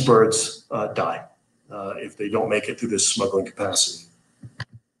all of these birds die if they don't make it through this smuggling capacity.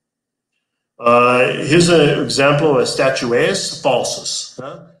 Here's an example of statuas falsas.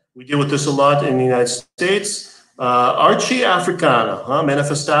 We deal with this a lot in the United States. Arte africana,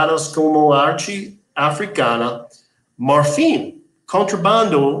 manifestadas como arte africana, marfim,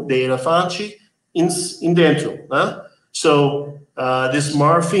 contrabando de elefante in dentro. So this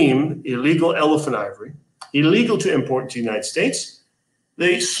marfim, illegal elephant ivory, illegal to import to the United States,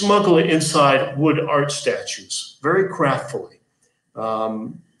 they smuggle it inside wood art statues, very craftfully.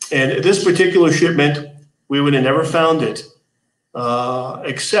 And this particular shipment, we would have never found it,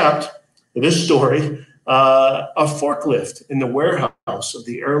 except this story, a forklift in the warehouse of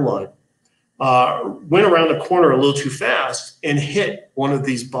the airline went around the corner a little too fast and hit one of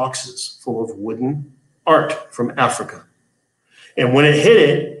these boxes full of wooden art from Africa. And when it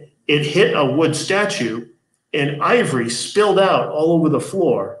hit a wood statue, and ivory spilled out all over the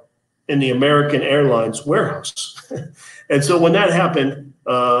floor in the American Airlines warehouse. And so when that happened,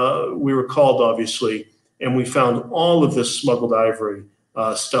 we were called, obviously, and we found all of this smuggled ivory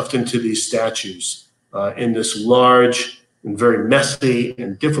stuffed into these statues in this large and very messy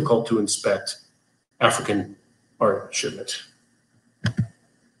and difficult to inspect African art shipment.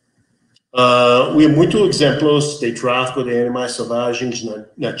 We have muitos exemplos de tráfico de animais selvagens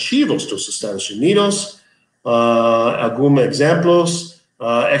nativos dos Estados Unidos. Alguns exemplos,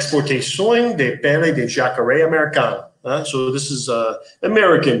 exportação de pele de jacaré americano. So this is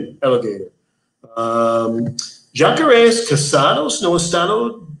American alligator. Jacarés caçados no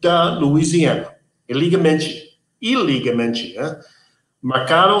estado da Louisiana, ilegalmente,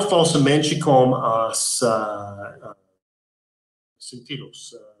 marcado falsamente com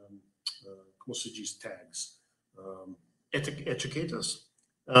sentidos, como se diz, tags, etiquetas.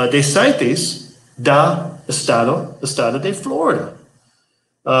 de CITES da estado de Flórida.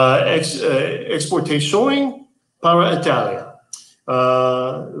 Exportação para a Itália.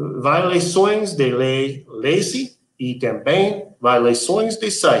 Violações de lei LACI e também violações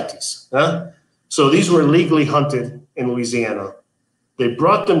de CITES. So these were legally hunted in Louisiana. They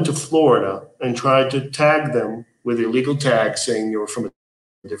brought them to Florida and tried to tag them with illegal tags saying they were from a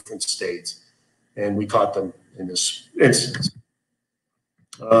different state. And we caught them in this instance.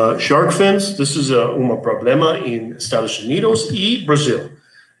 Shark fins, this is un problema in Estados Unidos y Brasil.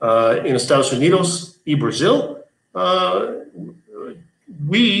 In Estados Unidos y Brasil,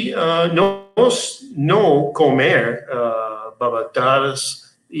 we no comer babatadas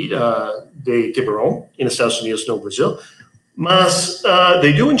de tiburón in Estados Unidos, no Brazil. Mas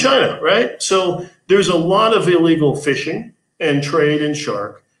they do in China, right? So there's a lot of illegal fishing and trade in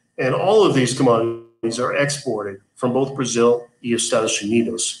shark, and all of these commodities are exported from both Brazil y Estados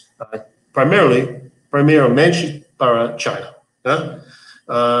Unidos, primeramente para China.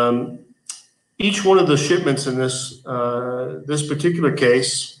 Each one of the shipments in this this particular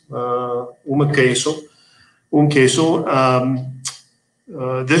case,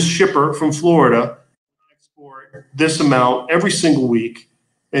 this shipper from Florida export this amount every single week,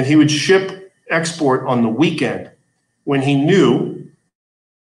 and he would export on the weekend when he knew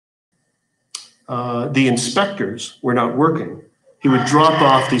the inspectors were not working. He would drop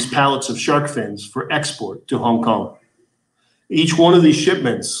off these pallets of shark fins for export to Hong Kong. Each one of these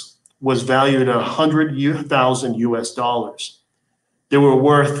shipments was valued at 100,000 US dollars. They were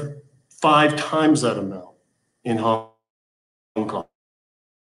worth 5 times that amount in Hong Kong.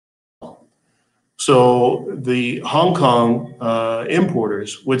 So the Hong Kong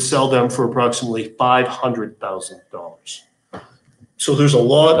importers would sell them for approximately $500,000. So there's a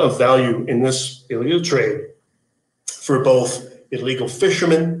lot of value in this illegal trade for both illegal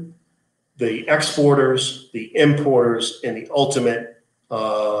fishermen, the exporters, the importers, and the ultimate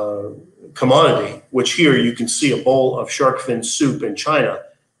commodity, which here you can see a bowl of shark fin soup in China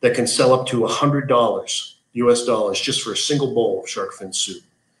that can sell up to $100 US dollars just for a single bowl of shark fin soup.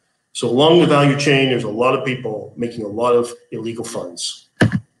 So along the value chain, there's a lot of people making a lot of illegal funds.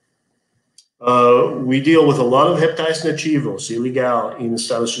 We deal with a lot of répteis nativos, illegal in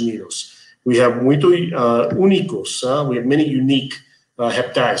Estados Unidos. We have únicos, we have many unique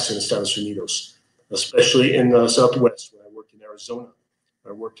répteis in Estados Unidos, especially in the Southwest, where I worked in Arizona.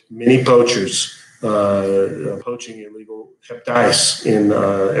 I worked with many poachers poaching illegal répteis in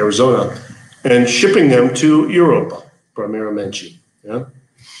Arizona and shipping them to Europa, primeramente. Yeah?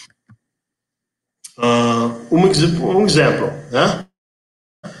 Exemplo, né?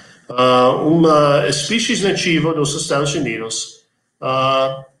 Uma species nativa dos Estados Unidos.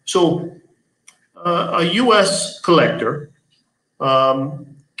 So a U.S. collector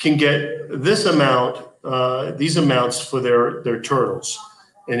can get this amount, these amounts for their turtles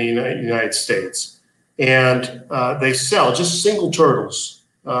in the United States, and they sell just single turtles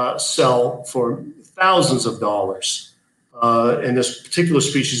sell for thousands of dollars. And this particular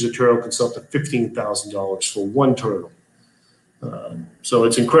species of turtle can sell up to $15,000 for one turtle. So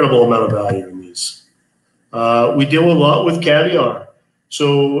it's an incredible amount of value in these. We deal a lot with caviar.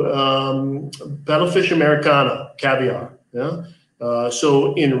 So paddlefish americana, caviar. Yeah?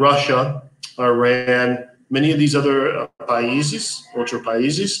 So in Russia, Iran, many of these other países, ultra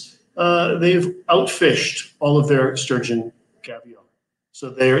países, they've outfished all of their sturgeon caviar. So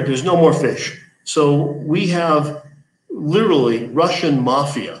there's no more fish. So we have literally Russian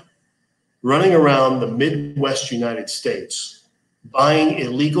mafia running around the Midwest United States buying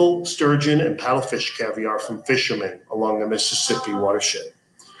illegal sturgeon and paddlefish caviar from fishermen along the Mississippi watershed.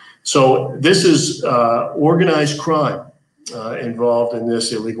 So this is organized crime involved in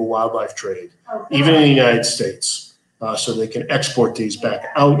this illegal wildlife trade, even in the United States. So they can export these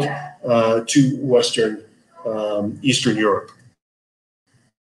back out to Western, Eastern Europe.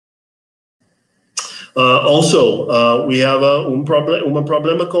 Also, we have un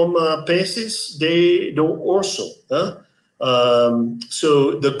problema com peces do urso.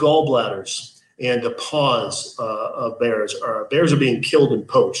 So the gallbladders and the paws of bears are being killed and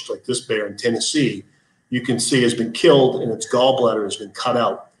poached. Like this bear in Tennessee, you can see has been killed and its gallbladder has been cut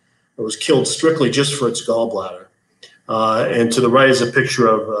out. It was killed strictly just for its gallbladder. And to the right is a picture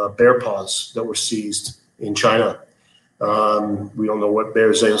of bear paws that were seized in China. We don't know what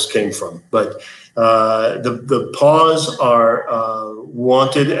bears those came from, but the paws are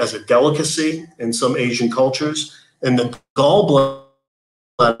wanted as a delicacy in some Asian cultures, and the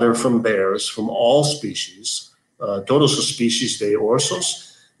gallbladder from bears, from all species, todos os species de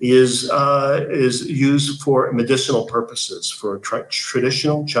ursos, is used for medicinal purposes, for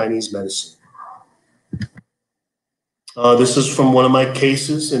traditional Chinese medicine. This is from one of my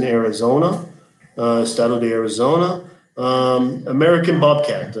cases in Arizona, Estado de Arizona. American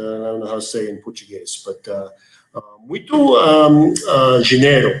bobcat, I don't know how to say in Portuguese, but muito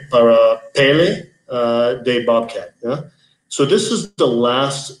dinheiro para pele de bobcat. Yeah? So this is the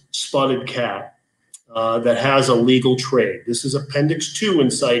last spotted cat that has a legal trade. This is Appendix 2 in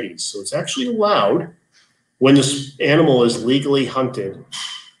CITES. So it's actually allowed when this animal is legally hunted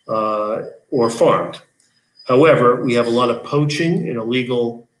or farmed. However, we have a lot of poaching and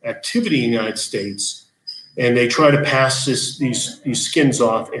illegal activity in the United States, and they try to pass these skins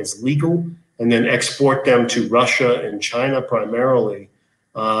off as legal and then export them to Russia and China primarily,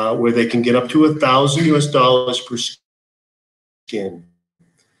 where they can get up to $1,000 US per skin.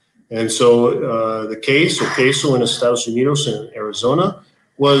 And so the case, or queso in Estados Unidos in Arizona,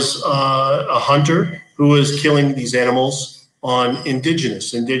 was a hunter who was killing these animals on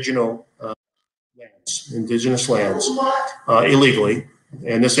indigenous lands illegally.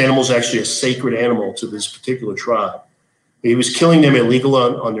 And this animal is actually a sacred animal to this particular tribe. He was killing them illegal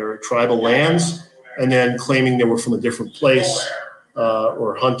on their tribal lands and then claiming they were from a different place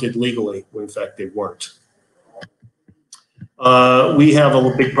or hunted legally when in fact they weren't. We have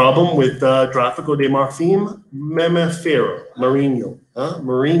a big problem with Tráfico de Marfim Mamífero Marino,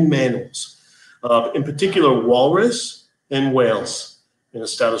 marine mammals, in particular walrus and whales in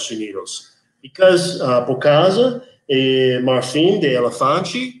Estados Unidos. Because por causa marfim de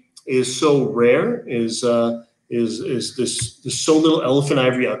elefante is so rare, is there's so little elephant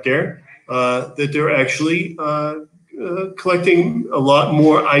ivory out there that they're actually collecting a lot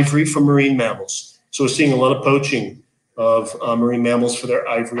more ivory from marine mammals. So we're seeing a lot of poaching of marine mammals for their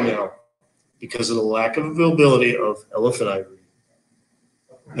ivory now because of the lack of availability of elephant ivory.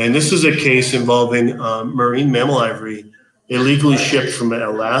 And this is a case involving marine mammal ivory illegally shipped from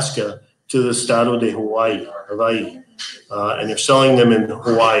Alaska to the estado de Hawaii. And they're selling them in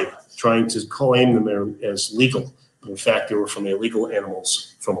Hawaii, trying to claim them as legal. But in fact, they were from illegal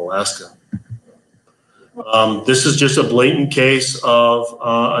animals from Alaska. This is just a blatant case of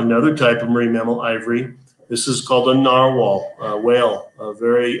another type of marine mammal ivory. This is called a narwhal whale, a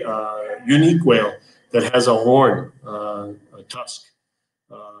very unique whale that has a horn, a tusk,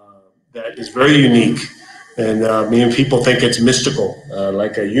 that is very unique. And many people think it's mystical,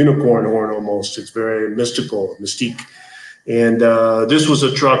 like a unicorn horn almost. It's very mystical, mystique. And this was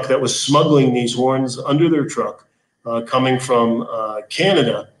a truck that was smuggling these horns under their truck, coming from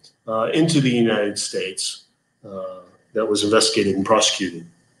Canada into the United States, that was investigated and prosecuted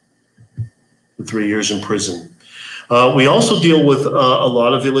for 3 years in prison. We also deal with a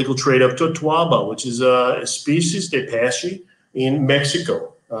lot of illegal trade of totuaba, which is a species de pesce in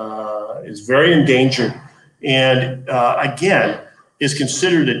Mexico. It's very endangered. And again, is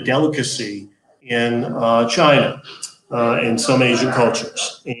considered a delicacy in China and some Asian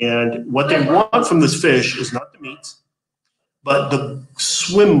cultures. And what they want from this fish is not the meat, but the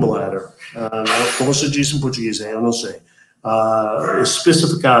swim bladder. Como se diz em português? Eu não sei.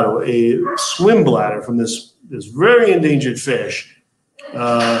 Especificado, a swim bladder from this very endangered fish.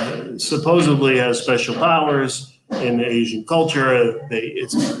 Supposedly has special powers in the Asian culture.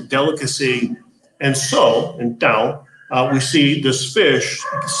 It's a delicacy. And so, now, we see this fish,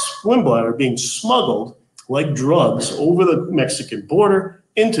 swim bladder, being smuggled like drugs over the Mexican border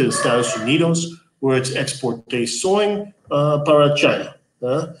into Estados Unidos, where it's exportación para China,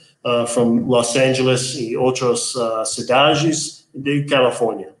 from Los Angeles y otros cidades de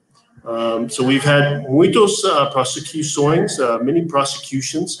California. So we've had muitos prosecuções, many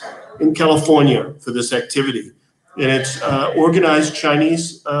prosecutions in California for this activity. And it's organized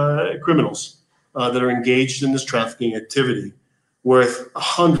Chinese criminals that are engaged in this trafficking activity worth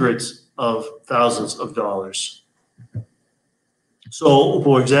hundreds of thousands of dollars. So,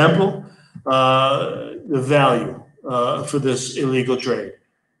 for example, the value for this illegal trade.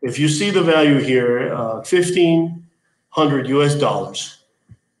 If you see the value here, $1,500 US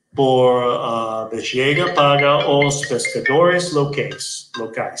por llega paga os pescadores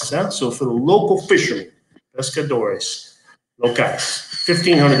locais. So for the local fishermen, pescadores locais,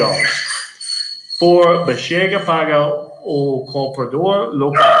 $1,500. For chega paga o comprador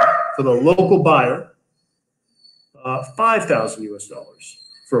local, for the local buyer, $5,000 US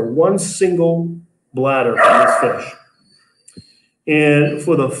for one single bladder from this fish. And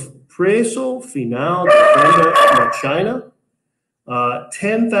for the preço final de venda na China,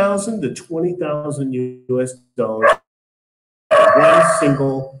 $10,000 to $20,000 US for one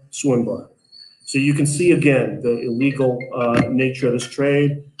single swim bladder. So you can see again the illegal nature of this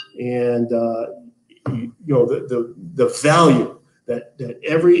trade. and the value that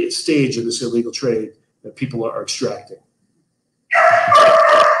every stage of this illegal trade that people are extracting.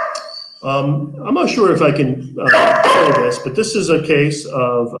 I'm not sure if I can say this, but this is a case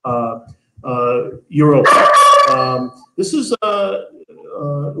of Europa. This is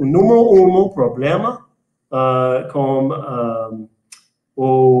número uno problema com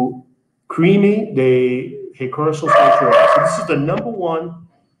o crime de recursos naturais. So this is the #1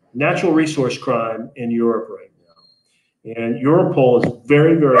 natural resource crime in Europe right now. And Europol is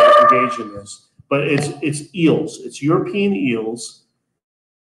very, very engaged in this. But it's eels. It's European eels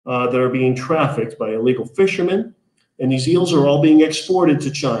that are being trafficked by illegal fishermen. And these eels are all being exported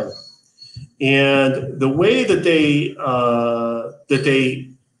to China. And the way that they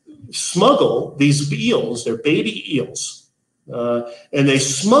smuggle these eels, they're baby eels, and they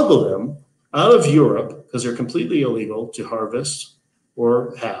smuggle them out of Europe because they're completely illegal to harvest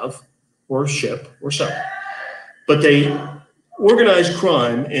or have or ship or sell. But organized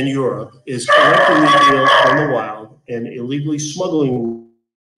crime in Europe is collecting the eels from the wild and illegally smuggling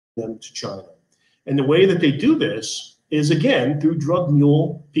them to China. And the way that they do this is, again, through drug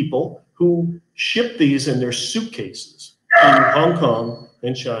mule people who ship these in their suitcases to Hong Kong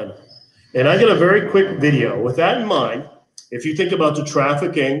and China. And I get a very quick video. With that in mind, if you think about the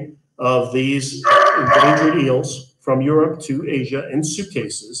trafficking of these endangered eels from Europe to Asia in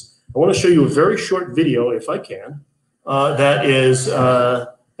suitcases, I want to show you a very short video, if I can, that is,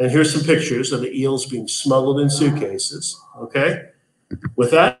 and here's some pictures of the eels being smuggled in suitcases, okay?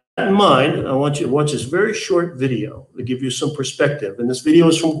 With that in mind, I want you to watch this very short video to give you some perspective. And this video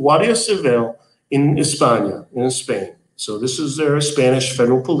is from Guardia Civil in España, in Spain. So this is their Spanish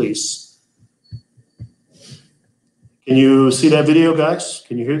federal police. Can you see that video, guys?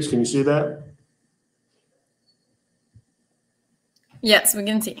 Can you hear this? Can you see that? Yes, we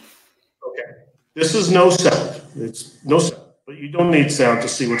can see. Okay. This is no sound. It's no sound, but you don't need sound to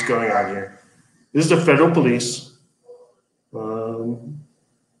see what's going on here. This is the federal police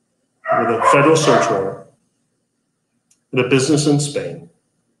with a federal search warrant with a business in Spain,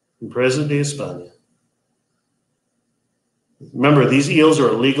 Empresa de España. Remember, these eels are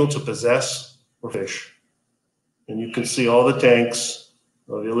illegal to possess or fish. And you can see all the tanks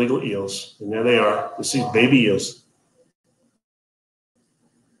of illegal eels. And there they are. You see baby eels.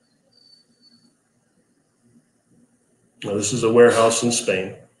 Now, this is a warehouse in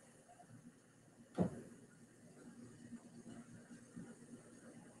Spain.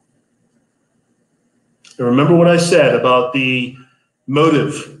 And remember what I said about the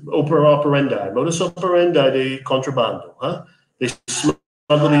motive, modus operandi de contrabando. Huh? They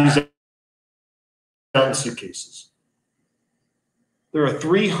smuggle these out in suitcases. There are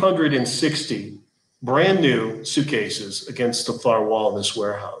 360 brand new suitcases against the far wall of this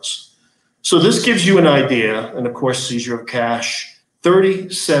warehouse. So this gives you an idea, and of course, seizure of cash.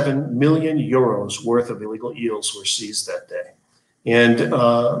 37 million euros worth of illegal eels were seized that day. And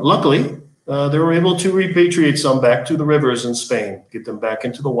luckily, they were able to repatriate some back to the rivers in Spain, get them back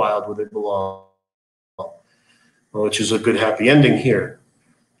into the wild where they belong, which is a good happy ending here.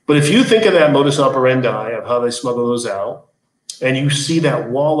 But if you think of that modus operandi of how they smuggle those out, and you see that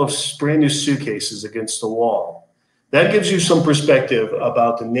wall of brand new suitcases against the wall, that gives you some perspective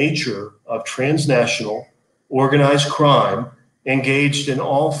about the nature of transnational organized crime engaged in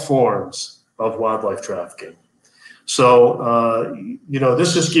all forms of wildlife trafficking. So,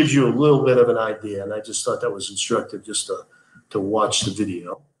 this just gives you a little bit of an idea, and I just thought that was instructive just to watch the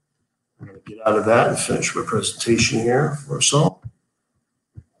video. I'm going to get out of that and finish my presentation here for us all.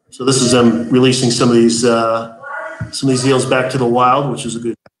 So this is them releasing some of these eels back to the wild, which is a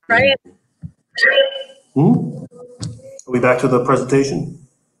good. Right. Are we back to the presentation?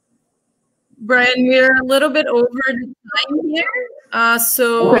 Bryan, we're a little bit over the time here,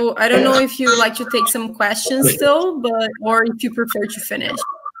 so I don't know if you would like to take some questions still, or if you prefer to finish.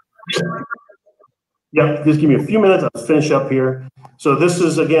 Yeah, just give me a few minutes. I'll finish up here. So this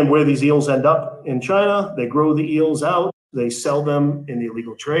is, again, where these eels end up in China. They grow the eels out. They sell them in the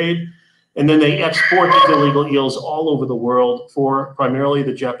illegal trade. And then they export these illegal eels all over the world for primarily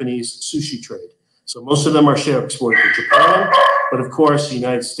the Japanese sushi trade. So most of them are exported to Japan. But of course, the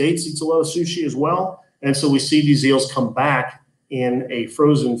United States eats a lot of sushi as well. And so we see these eels come back in a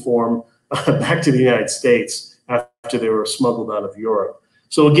frozen form back to the United States after they were smuggled out of Europe.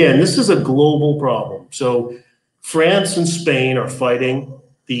 So again, this is a global problem. So France and Spain are fighting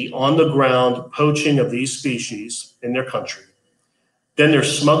the on-the-ground poaching of these species in their country. Then they're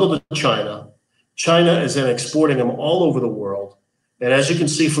smuggled to China. China is then exporting them all over the world. And as you can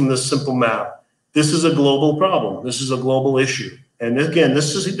see from this simple map, this is a global problem. This is a global issue. And again,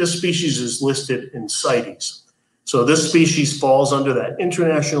 this species is listed in CITES. So this species falls under that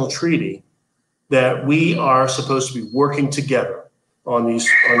international treaty that we are supposed to be working together on these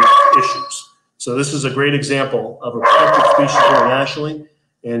issues. So this is a great example of a protected species internationally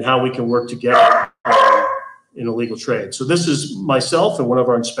and how we can work together in illegal trade. So this is myself and one of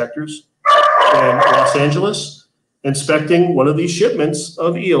our inspectors in Los Angeles inspecting one of these shipments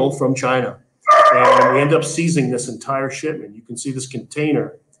of eel from China. And we end up seizing this entire shipment. You can see this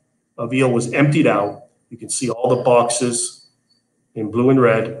container of eel was emptied out. You can see all the boxes in blue and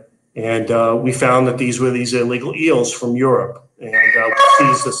red. And we found that these were these illegal eels from Europe. And we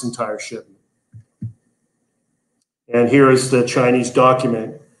seized this entire shipment. And here is the Chinese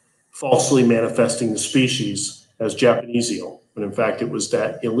document falsely manifesting the species as Japanese eel, when in fact it was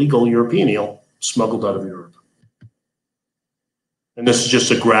that illegal European eel smuggled out of Europe. And this is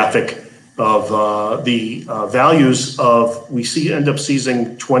just a graphic of the values of, we end up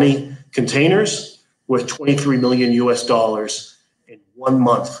seizing 20 containers worth 23 million US dollars in 1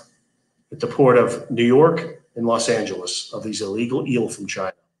 month at the port of New York and Los Angeles of these illegal eel from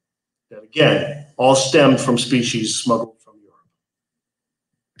China. That again, all stemmed from species smuggled from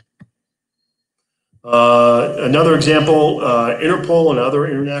Europe. Another example, Interpol and other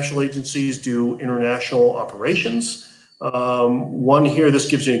international agencies do international operations. One here, this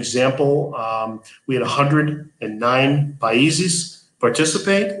gives you an example. We had 109 países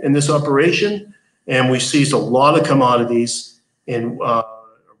participate in this operation, and we seized a lot of commodities and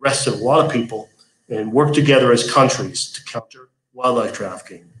arrested a lot of people and worked together as countries to counter wildlife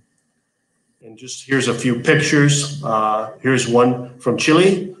trafficking. And just here's a few pictures. Here's one from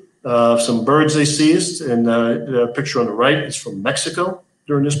Chile, some birds they seized, and the picture on the right is from Mexico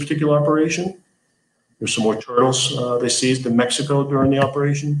during this particular operation. There's some more turtles they seized in Mexico during the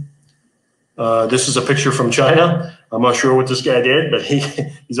operation. This is a picture from China. I'm not sure what this guy did, but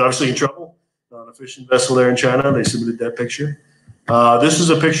he's obviously in trouble on a fishing vessel there in China. They submitted that picture. This is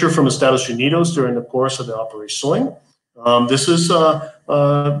a picture from Estados Unidos during the course of the Operation. This is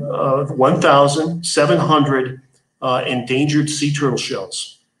 1,700 endangered sea turtle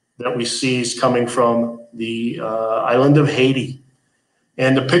shells that we seized coming from the island of Haiti.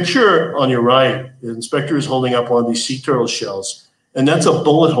 And the picture on your right, the inspector is holding up one of these sea turtle shells, and that's a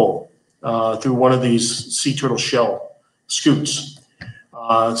bullet hole through one of these sea turtle shell scutes.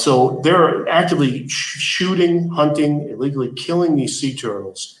 So they're actively shooting, hunting, illegally killing these sea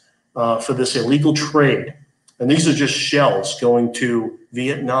turtles for this illegal trade. And these are just shells going to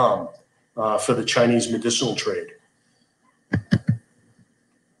Vietnam for the Chinese medicinal trade.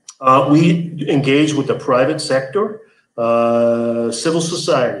 We engage with the private sector, civil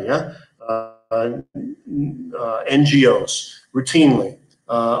society, NGOs routinely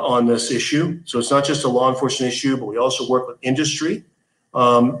on this issue. So it's not just a law enforcement issue, but we also work with industry.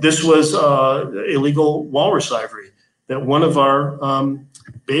 This was illegal walrus ivory that one of our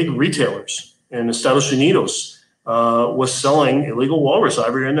big retailers in Estados Unidos was selling illegal walrus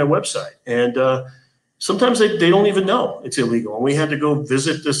ivory on their website. And sometimes they don't even know it's illegal. And we had to go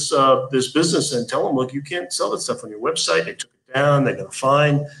visit this business and tell them, look, you can't sell that stuff on your website. They took it down, they got a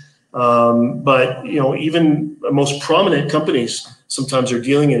fine. But you know, even the most prominent companies sometimes are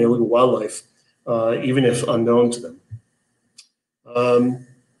dealing in illegal wildlife, even if unknown to them.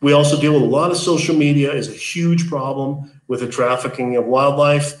 We also deal with a lot of social media is a huge problem with the trafficking of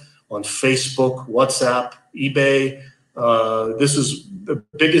wildlife on Facebook, WhatsApp, eBay. This is the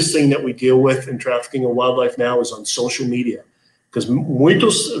biggest thing that we deal with in trafficking of wildlife now is on social media. Because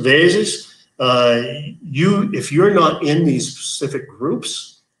muitas vezes, if you're not in these specific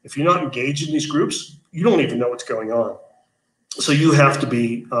groups, if you're not engaged in these groups, you don't even know what's going on. So you have to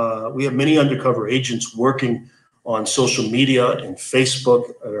be, we have many undercover agents working on social media and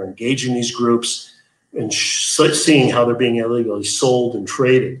Facebook that are engaging these groups and seeing how they're being illegally sold and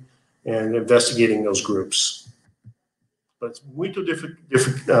traded and investigating those groups. But it's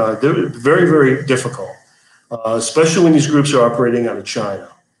very, very difficult, especially when these groups are operating out of China,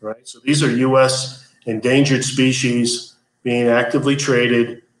 right? So these are U.S. endangered species being actively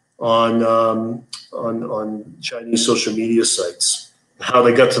traded on Chinese social media sites. How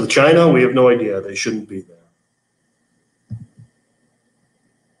they got to China, we have no idea. They shouldn't be there.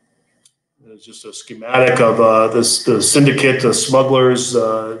 It's just a schematic of the syndicate, the smugglers,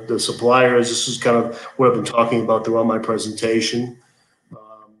 the suppliers. This is kind of what I've been talking about throughout my presentation.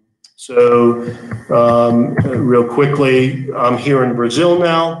 Real quickly, I'm here in Brazil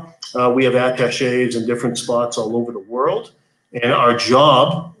now. We have attachés in different spots all over the world. And our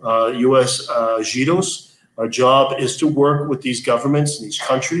job, U.S. GIDOs, our job is to work with these governments and these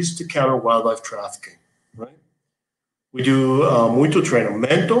countries to counter wildlife trafficking, right? We do muito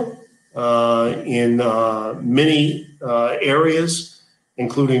treinamento in many areas,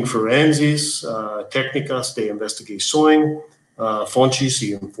 including forenses, técnicas de investigação, fontes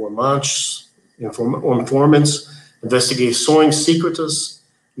e informantes, investigações secretas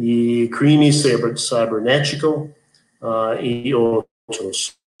e crimes cibernéticos e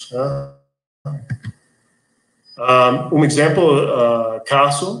outros. Exemplo,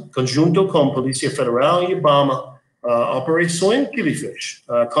 caso conjunto com a Polícia Federal e Obama, operação que ele fez,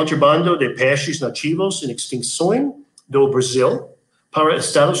 contrabando de peixes nativos em extinção do Brasil para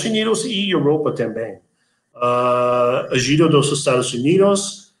Estados Unidos e Europa também. Ajuda dos Estados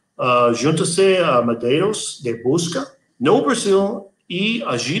Unidos, junta-se a madeiros de busca no Brasil e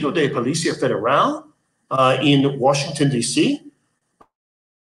ajuda da Polícia Federal em Washington, D.C.,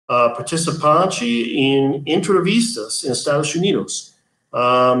 participante em entrevistas nos Estados Unidos,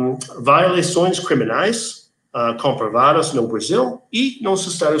 violações criminais comprovadas no Brasil e nos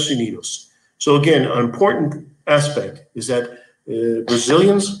Estados Unidos. So again, an important aspect is that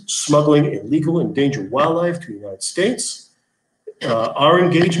Brazilians smuggling illegal endangered wildlife to the United States. Our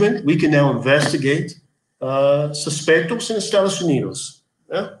engagement, we can now investigate suspeitos nos Estados Unidos.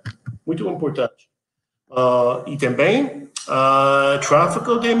 Muito importante. E também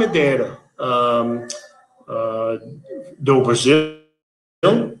tráfico de madeira do Brasil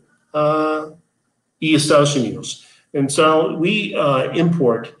e Estados Unidos. And so we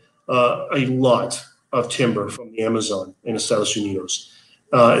import a lot of timber from the Amazon in Estados Unidos.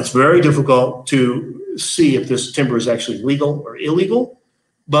 It's very difficult to see if this timber is actually legal or illegal,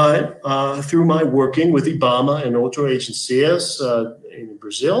 but through my working with IBAMA and other agencies in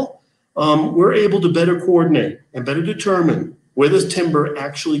Brazil, we're able to better coordinate and better determine where this timber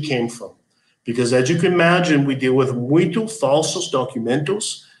actually came from. Because as you can imagine, we deal with muito falsos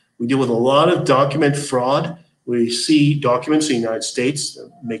documentos. We deal with a lot of document fraud. We see documents in the United States that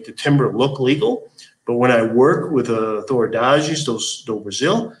make the timber look legal. But when I work with autoridades do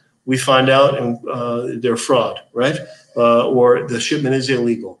Brazil, we find out they're fraud, right? Or the shipment is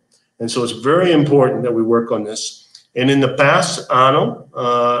illegal. And so it's very important that we work on this. And in the past ano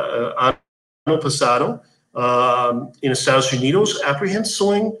passado, em Estados Unidos,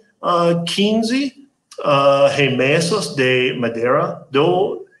 apreensões 15 remessas de madeira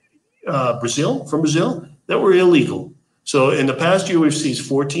do Brazil, from Brazil, that were illegal. So in the past year, we've seized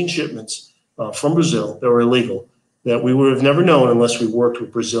 14 shipments from Brazil that were illegal that we would have never known unless we worked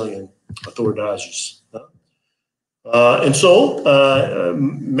with Brazilian authorities. And so,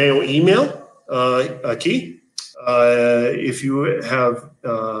 meu email aqui. If you have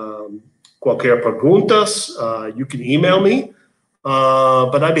qualquer perguntas, you can email me.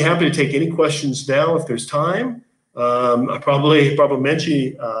 But I'd be happy to take any questions now if there's time. I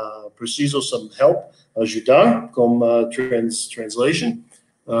provavelmente preciso some help, ajudar com translation,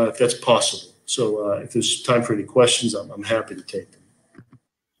 if that's possible. So if there's time for any questions, I'm happy to take them.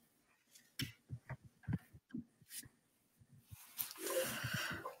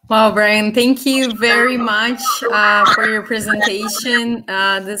 Wow, Bryan, thank you very much for your presentation.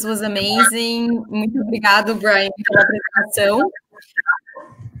 This was amazing. Muito obrigado, Bryan, pela apresentação.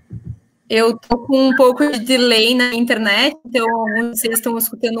 Eu tô com um pouco de delay na internet, então alguns de vocês estão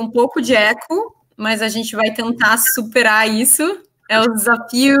escutando um pouco de eco, mas a gente vai tentar superar isso. É os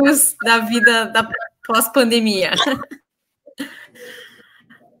desafios da vida da pós-pandemia.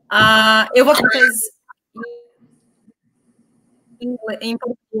 Eu vou fazer em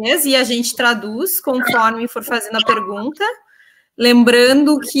português e a gente traduz conforme for fazendo a pergunta.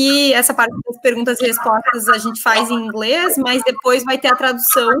 Lembrando que essa parte das perguntas e respostas a gente faz em inglês, mas depois vai ter a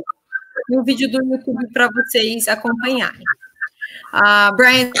tradução no vídeo do YouTube para vocês acompanharem.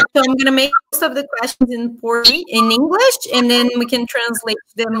 Bryan, so I'm going to make most of the questions in English, and then we can translate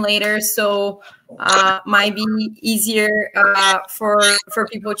them later, so might be easier for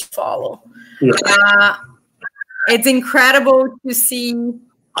people to follow. It's incredible to see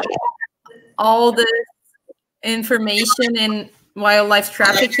all the information in wildlife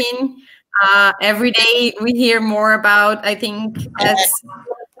trafficking. Every day we hear more about, I think, as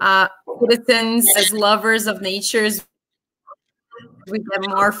citizens, as lovers of nature, we get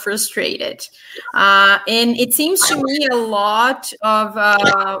more frustrated. And it seems to me a lot of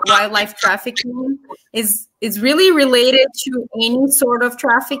wildlife trafficking is really related to any sort of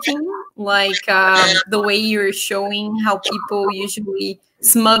trafficking, like the way you're showing how people usually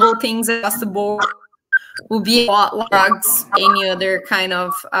smuggle things across the board, will be logs, any other kind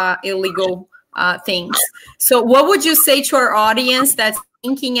of illegal things. So what would you say to our audience that's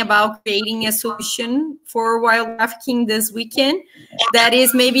thinking about creating a solution for wild trafficking this weekend that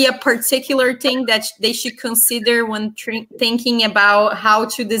is maybe a particular thing that they should consider when thinking about how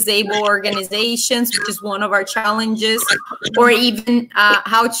to disable organizations, which is one of our challenges, or even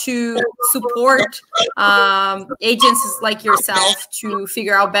how to support agencies like yourself to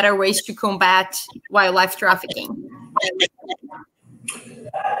figure out better ways to combat wildlife trafficking?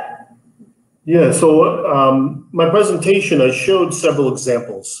 Yeah, so my presentation, I showed several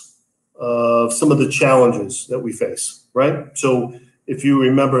examples of some of the challenges that we face, right? So if you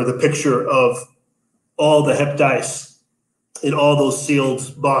remember the picture of all the hep dice in all those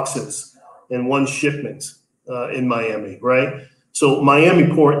sealed boxes in one shipment in Miami, right? So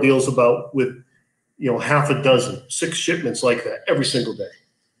Miami port deals with half a dozen, 6 shipments like that every single day.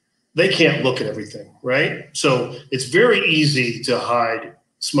 They can't look at everything, right? So it's very easy to hide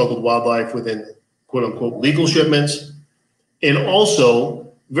smuggled wildlife within quote unquote legal shipments, and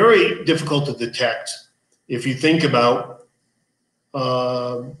also very difficult to detect if you think about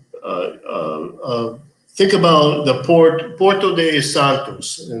the Porto de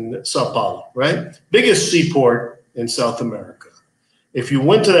Santos in Sao Paulo, right? Biggest seaport in South America. If you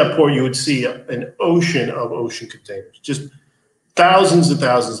went to that port, you would see an ocean of ocean containers, just thousands and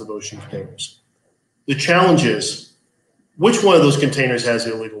thousands of ocean containers. The challenge is, which one of those containers has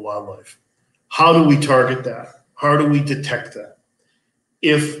illegal wildlife? How do we target that? How do we detect that?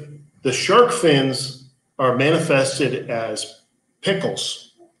 If the shark fins are manifested as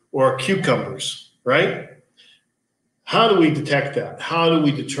pickles or cucumbers, right? How do we detect that? How do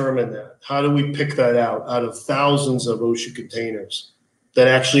we determine that? How do we pick that out of thousands of ocean containers that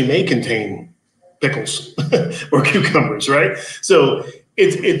actually may contain pickles or cucumbers, right? So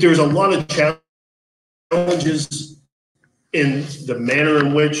there's a lot of challenges in the manner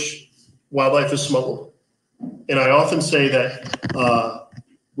in which wildlife is smuggled. And I often say that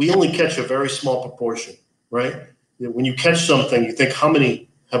we only catch a very small proportion, right? When you catch something, you think, how many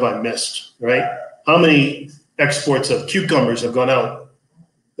have I missed, right? How many exports of cucumbers have gone out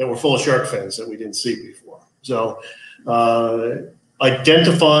that were full of shark fins that we didn't see before? So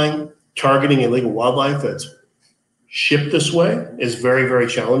identifying, targeting illegal wildlife that's shipped this way is very, very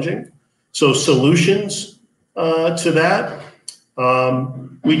challenging. So solutions to that,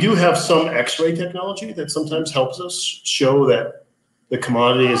 we do have some X-ray technology that sometimes helps us show that the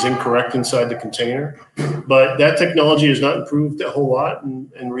commodity is incorrect inside the container, but that technology has not improved a whole lot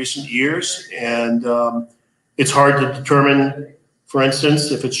in recent years, and it's hard to determine, for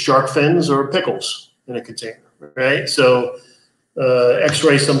instance, if it's shark fins or pickles in a container, right? So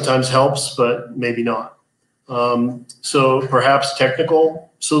X-ray sometimes helps, but maybe not. So perhaps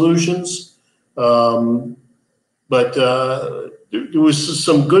technical solutions, but there was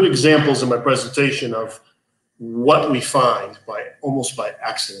some good examples in my presentation of what we find almost by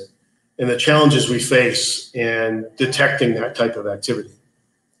accident and the challenges we face in detecting that type of activity.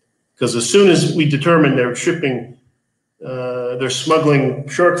 Because as soon as we determine they're they're smuggling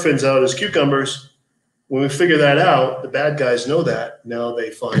shark fins out as cucumbers, when we figure that out, the bad guys know that. Now they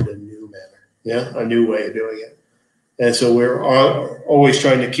find a new manner, a new way of doing it. And so we're always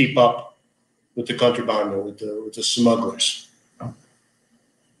trying to keep up with the contrabando, with the smugglers.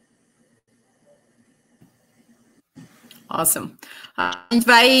 Awesome. A gente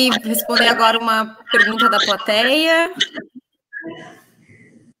vai responder agora uma pergunta da plateia.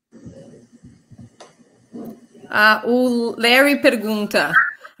 O Larry pergunta.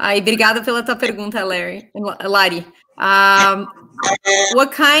 E obrigada pela tua pergunta, Lari.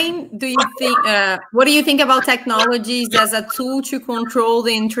 What do you think about technologies as a tool to control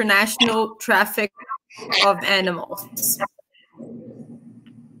the international traffic of animals?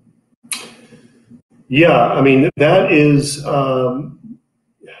 Yeah, I mean, that is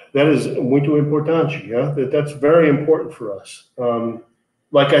muito importante, that's very important for us.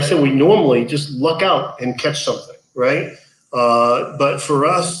 Like I said, we normally just luck out and catch something, right? But for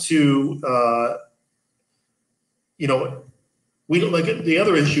us to, we don't, like, the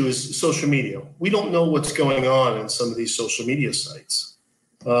other issue is social media. We don't know what's going on in some of these social media sites.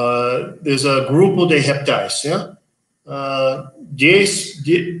 There's a grupo de hep dice, 2,000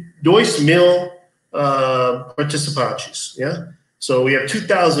 participantes, So we have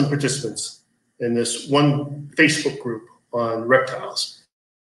 2,000 participants in this one Facebook group on reptiles.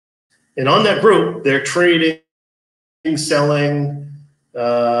 And on that group, they're trading, selling,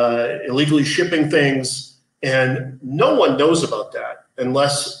 illegally shipping things, and no one knows about that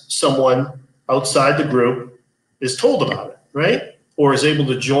unless someone outside the group is told about it, right? Or is able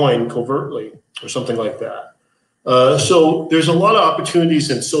to join covertly or something like that. So there's a lot of opportunities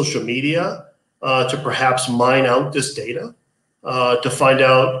in social media to perhaps mine out this data. to find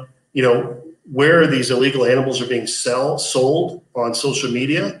out, where these illegal animals are being sold on social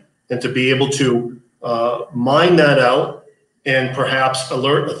media, and to be able to mine that out and perhaps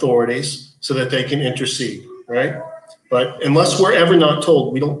alert authorities so that they can intercede, right? But unless we're ever not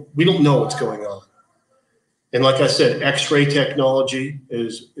told, we don't know what's going on. And like I said, X-ray technology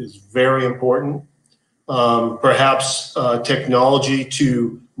is very important. Perhaps technology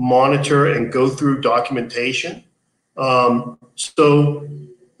to monitor and go through documentation. So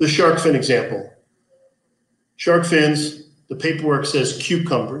the shark fin example. Shark fins, the paperwork says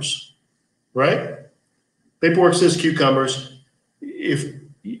cucumbers, right? Paperwork says cucumbers. If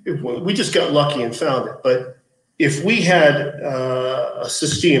we just got lucky and found it, but if we had a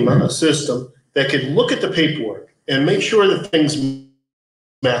system that could look at the paperwork and make sure that things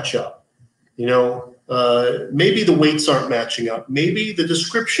match up, maybe the weights aren't matching up, maybe the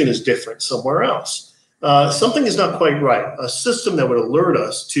description is different somewhere else. Something is not quite right. A system that would alert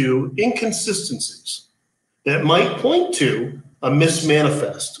us to inconsistencies that might point to a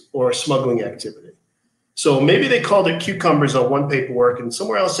mismanifest or a smuggling activity. So maybe they called it cucumbers on one paperwork and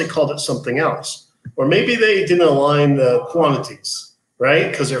somewhere else they called it something else. Or maybe they didn't align the quantities, right?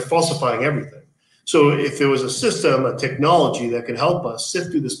 Because they're falsifying everything. So if there was a system, a technology that could help us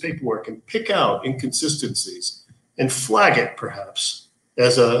sift through this paperwork and pick out inconsistencies and flag it perhaps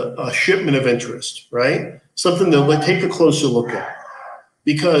as a shipment of interest, right? Something that take a closer look at.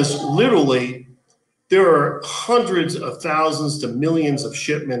 Because literally, there are hundreds of thousands to millions of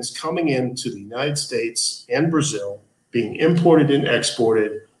shipments coming into the United States and Brazil, being imported and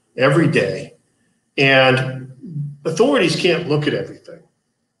exported every day. And authorities can't look at everything.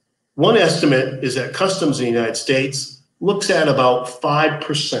 One estimate is that customs in the United States looks at about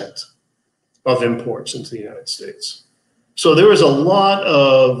 5% of imports into the United States. So there is a lot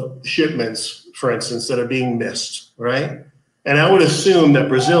of shipments, for instance, that are being missed, right? And I would assume that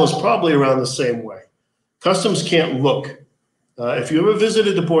Brazil is probably around the same way. Customs can't look. If you ever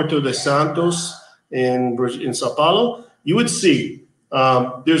visited the Porto de Santos in Sao Paulo, you would see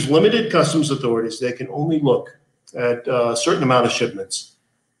there's limited customs authorities. They can only look at a certain amount of shipments.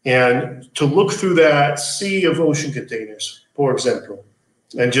 And to look through that sea of ocean containers, for example,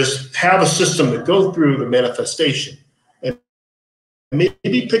 and just have a system that go through the manifestation and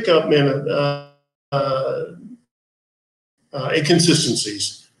maybe pick up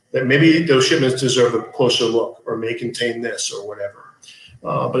inconsistencies that maybe those shipments deserve a closer look or may contain this or whatever.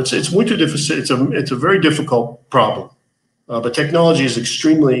 But it's muy difícil. It's a very difficult problem. But technology is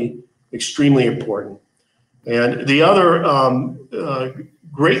extremely, extremely important. And the other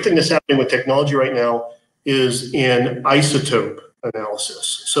great thing that's happening with technology right now is in isotope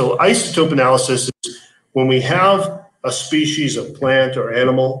analysis. So isotope analysis is when we have a species of plant or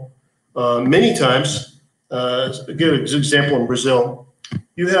animal, many times, give an example in Brazil,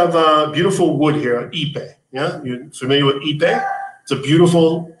 you have beautiful wood here, ipe. Yeah, you're familiar with ipe? It's a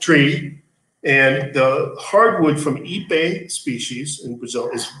beautiful tree, and the hardwood from ipe species in Brazil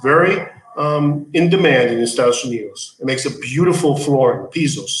is very in demand in Estados Unidos. It makes a beautiful flooring,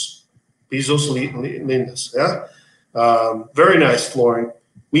 pisos lindas. Yeah, very nice flooring.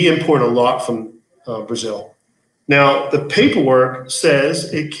 We import a lot from Brazil. Now the paperwork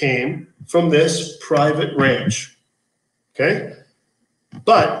says it came from this private ranch. Okay.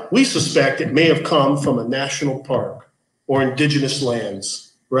 But we suspect it may have come from a national park or indigenous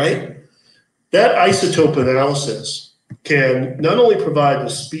lands, right? That isotope analysis can not only provide the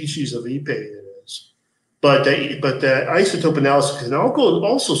species of ipe it is, but that isotope analysis can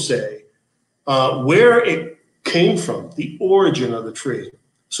also say where it came from, the origin of the tree.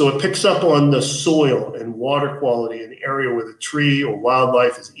 So it picks up on the soil and water quality in the area where the tree or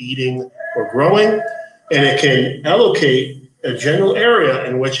wildlife is eating or growing, and it can allocate a general area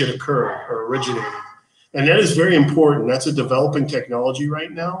in which it occurred or originated. And that is very important. That's a developing technology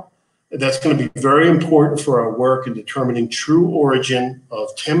right now. That's going to be very important for our work in determining true origin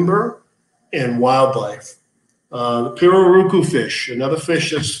of timber and wildlife. The pirarucu fish, another fish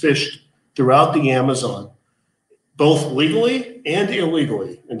that's fished throughout the Amazon, both legally and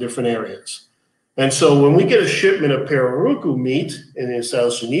illegally in different areas. And so when we get a shipment of pirarucu meat in the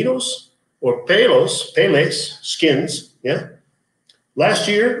Estados Unidos, or peles, skins, yeah. Last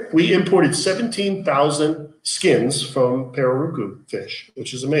year, we imported 17,000 skins from pirarucu fish,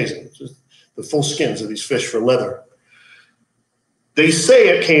 which is amazing. It's just the full skins of these fish for leather. They say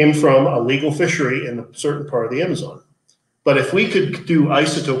it came from a legal fishery in a certain part of the Amazon. But if we could do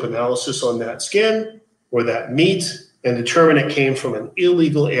isotope analysis on that skin or that meat and determine it came from an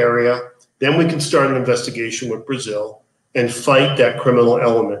illegal area, then we can start an investigation with Brazil and fight that criminal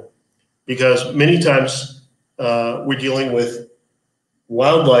element. Because many times we're dealing with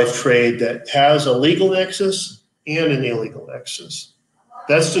wildlife trade that has a legal nexus and an illegal nexus.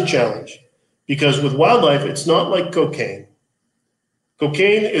 That's the challenge. Because with wildlife, it's not like cocaine.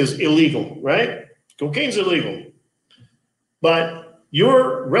 Cocaine is illegal, right? Cocaine's illegal. But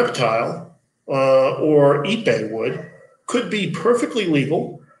your reptile or ipe wood could be perfectly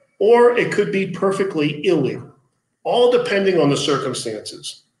legal, or it could be perfectly illegal, all depending on the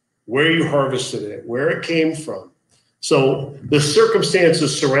circumstances, where you harvested it, where it came from. So the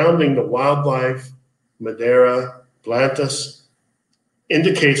circumstances surrounding the wildlife, Madeira, plantas,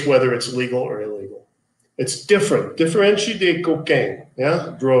 indicates whether it's legal or illegal. It's different. Diferente de cocaine,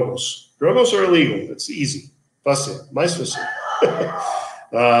 yeah? Drogos. Drogos are illegal. It's easy. Fácil. Mais fácil.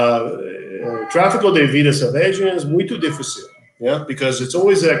 Tráfico de vida selvagem is muito difícil, yeah? Because it's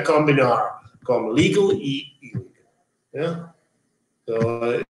always a combinar, com legal e illegal, yeah?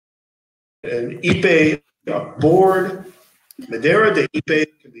 So, an ipe board, Madeira de ipe,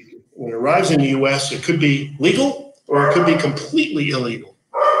 when it arrives in the U.S., it could be legal or it could be completely illegal,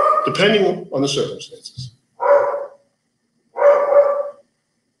 depending on the circumstances.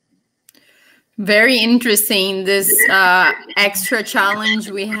 Very interesting, this extra challenge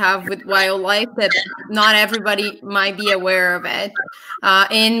we have with wildlife that not everybody might be aware of it.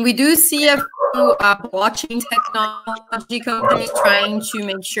 And we do see a few blockchain technology companies trying to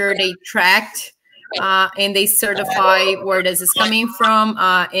make sure they tracked and they certify where this is coming from.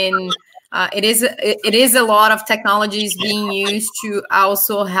 It is a lot of technologies being used to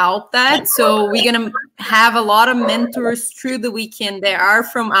also help that. So we're gonna have a lot of mentors through the weekend. They are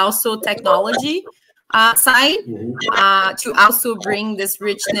from also technology side to also bring this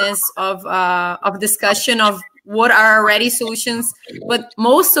richness of discussion of what are already solutions. But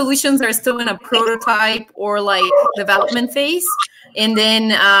most solutions are still in a prototype or like development phase, and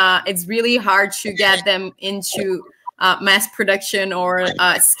then it's really hard to get them into mass production or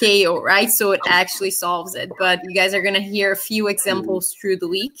scale, right? So it actually solves it. But you guys are going to hear a few examples through the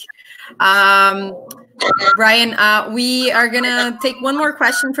week. Bryan, we are going to take one more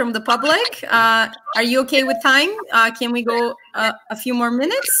question from the public. Are you okay with time? Can we go a few more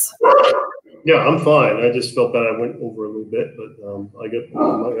minutes? Yeah, I'm fine. I just felt that I went over a little bit, but I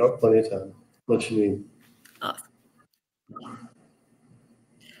got plenty of time. What you need. Awesome.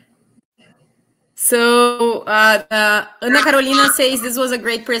 So Ana Carolina says this was a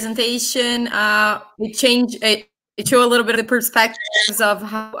great presentation. It showed a little bit of the perspectives of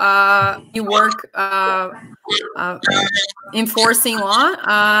how you work enforcing law.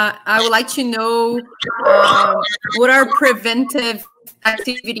 I would like to know what are preventive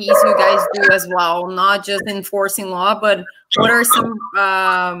activities you guys do as well, not just enforcing law, but what are some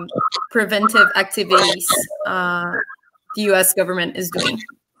preventive activities the U.S. government is doing?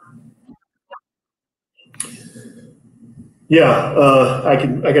 Yeah, I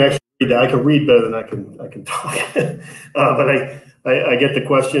can actually read that. I can read better than I can talk, but I get the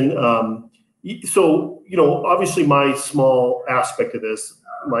question. So obviously, my small aspect of this,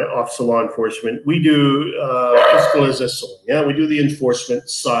 my Office of Law Enforcement, we do fiscalização. Yeah, we do the enforcement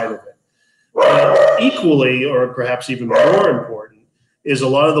side of it. Equally, or perhaps even more important, is a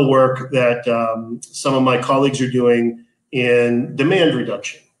lot of the work that some of my colleagues are doing in demand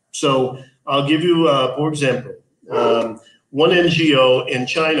reduction. So I'll give you, for example. One NGO in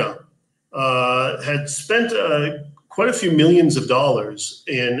China had spent quite a few millions of dollars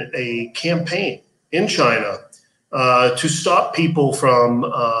in a campaign in China to stop people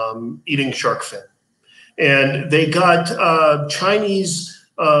from eating shark fin. And they got Chinese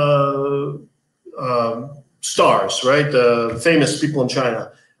stars, right? The famous people in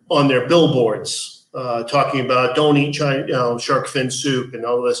China on their billboards talking about don't eat shark fin soup and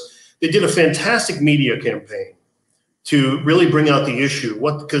all this. They did a fantastic media campaign to really bring out the issue.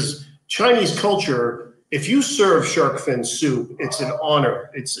 Because Chinese culture, if you serve shark fin soup, it's an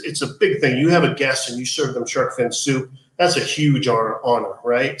honor. It's a big thing. You have a guest and you serve them shark fin soup. That's a huge honor,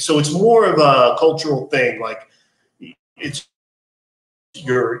 right? So it's more of a cultural thing. Like it's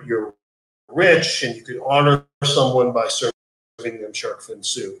you're rich and you could honor someone by serving them shark fin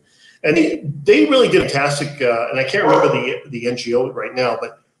soup. And they really did a fantastic. And I can't remember the NGO right now,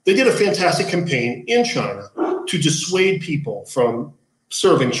 but they did a fantastic campaign in China to dissuade people from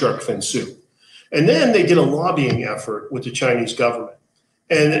serving shark fin soup. And then they did a lobbying effort with the Chinese government.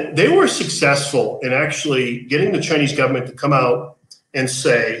 And they were successful in actually getting the Chinese government to come out and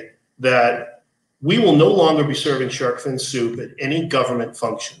say that we will no longer be serving shark fin soup at any government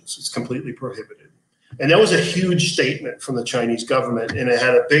functions. It's completely prohibited. And that was a huge statement from the Chinese government, and it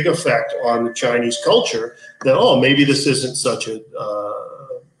had a big effect on the Chinese culture that, oh, maybe this isn't such a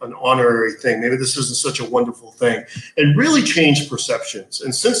an honorary thing. Maybe this isn't such a wonderful thing, and really changed perceptions.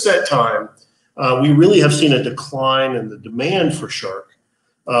 And since that time, we really have seen a decline in the demand for shark,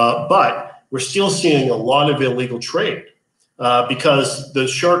 but we're still seeing a lot of illegal trade because the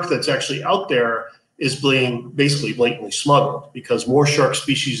shark that's actually out there is being basically blatantly smuggled, because more shark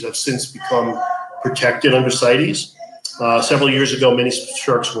species have since become protected under CITES. Several years ago, many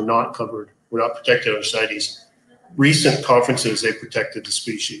sharks were not protected under CITES. Recent conferences, they protected the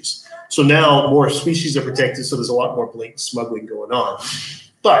species. So now more species are protected, so there's a lot more blatant smuggling going on.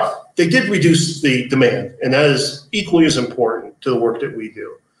 But they did reduce the demand, and that is equally as important to the work that we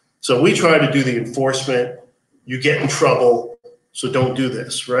do. So we try to do the enforcement. You get in trouble, so don't do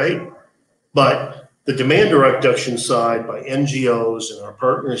this, right? But the demand reduction side by NGOs and our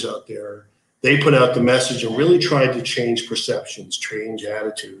partners out there, they put out the message and really tried to change perceptions, change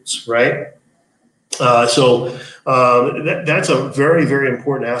attitudes, right? That's a very, very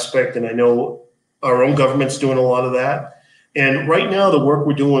important aspect, and I know our own government's doing a lot of that. And right now, the work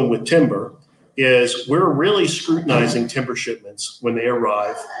we're doing with timber is we're really scrutinizing timber shipments when they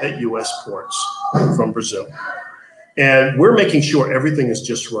arrive at U.S. ports from Brazil. And we're making sure everything is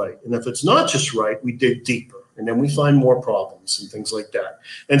just right. And if it's not just right, we dig deeper, and then we find more problems and things like that.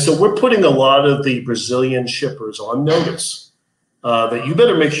 And so we're putting a lot of the Brazilian shippers on notice that you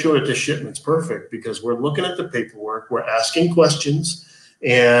better make sure that the shipment's perfect, because we're looking at the paperwork, we're asking questions,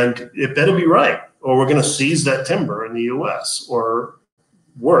 and it better be right, or we're going to seize that timber in the U.S., or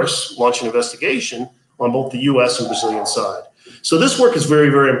worse, launch an investigation on both the U.S. and Brazilian side. So this work is very,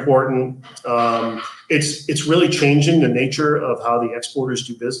 very important. It's really changing the nature of how the exporters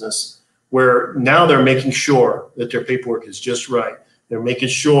do business, where now they're making sure that their paperwork is just right. They're making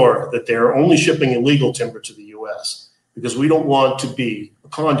sure that they're only shipping illegal timber to the U.S., because we don't want to be a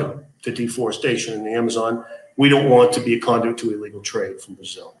conduit to deforestation in the Amazon. We don't want to be a conduit to illegal trade from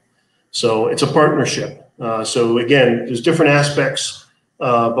Brazil. So it's a partnership. So again, there's different aspects,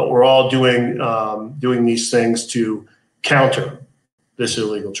 but we're all doing these things to counter this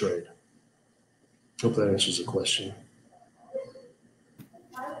illegal trade. Hope that answers the question.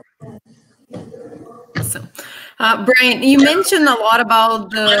 Awesome. Bryan, you mentioned a lot about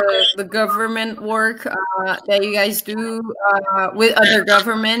the government work that you guys do with other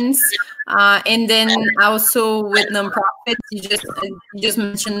governments, and then also with nonprofits. You just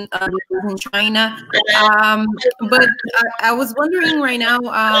mentioned in China, but I was wondering right now,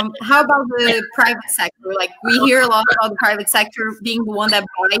 how about the private sector? Like, we hear a lot about the private sector being the one that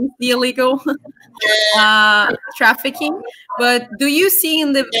buys the illegal trafficking, but do you see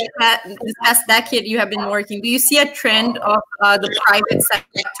in this past decade you have been working, do you see a trend of the private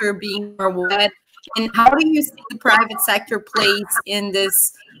sector being more wet? And how do you see the private sector plays in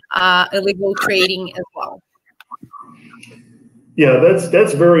this illegal trading as well? Yeah,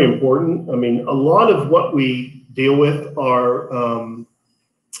 that's very important. I mean, a lot of what we deal with are,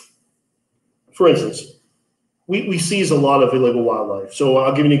 for instance, we seize a lot of illegal wildlife. So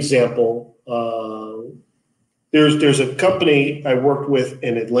I'll give you an example. There's a company I worked with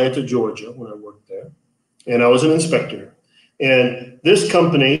in Atlanta, Georgia, when I worked there, and I was an inspector. And this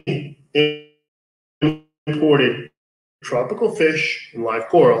company imported tropical fish and live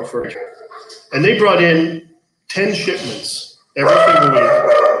coral and they brought in 10 shipments every single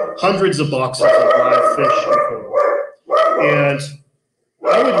week, hundreds of boxes of live fish and coral. And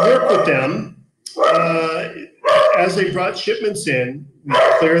I would work with them as they brought shipments in. We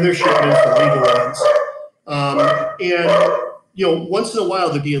clear their shipments, the legal ones. And, you know, once in a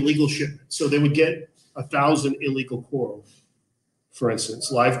while there'd be illegal shipments. So they would get 1,000 illegal coral, for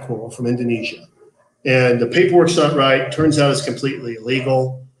instance, live coral from Indonesia. And the paperwork's not right. Turns out it's completely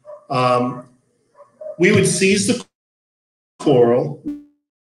illegal. We would seize the coral.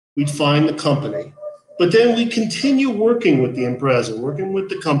 We'd find the company. But then we continue working with the empresa, working with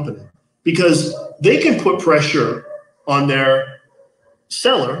the company, because they can put pressure on their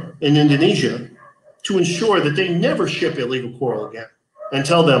seller in Indonesia to ensure that they never ship illegal coral again, and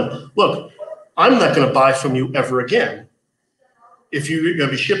tell them, look, I'm not going to buy from you ever again. If you're going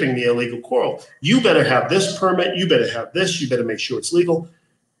to be shipping the illegal coral, you better have this permit, you better have this, you better make sure it's legal.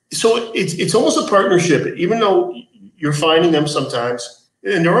 So it's almost a partnership, even though you're finding them sometimes,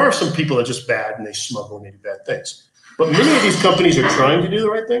 and there are some people that are just bad and they smuggle and they do bad things. But many of these companies are trying to do the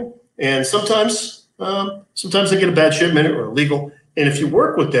right thing, and sometimes they get a bad shipment or illegal. And if you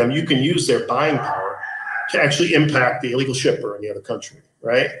work with them, you can use their buying power to actually impact the illegal shipper in the other country,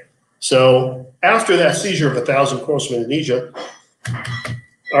 right? So after that seizure of 1,000 corals from Indonesia,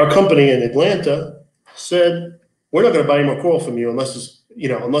 our company in Atlanta said, we're not going to buy any more coral from you unless it's, you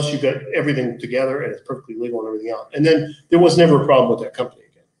know, unless you've got everything together and it's perfectly legal and everything else. And then there was never a problem with that company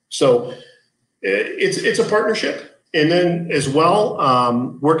again. So it's a partnership. And then as well,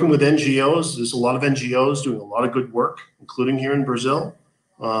 working with NGOs, there's a lot of NGOs doing a lot of good work, including here in Brazil.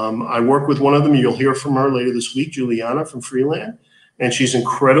 I work with one of them. You'll hear from her later this week, Juliana from Freeland. And she's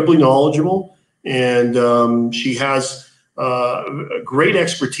incredibly knowledgeable. And she has great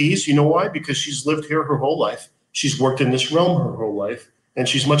expertise. You know why? Because she's lived here her whole life. She's worked in this realm her whole life. And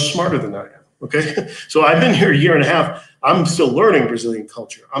she's much smarter than I am. Okay. So I've been here a year and a half. I'm still learning Brazilian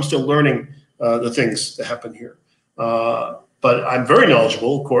culture. I'm still learning the things that happen here. But I'm very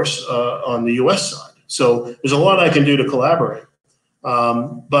knowledgeable, of course, on the US side. So there's a lot I can do to collaborate.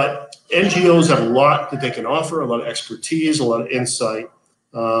 But NGOs have a lot that they can offer, a lot of expertise, a lot of insight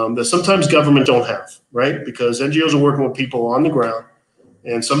that sometimes government don't have, right? Because NGOs are working with people on the ground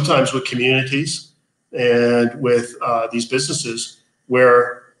and sometimes with communities and with these businesses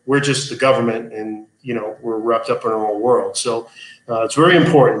where we're just the government and, you know, we're wrapped up in our own world. So it's very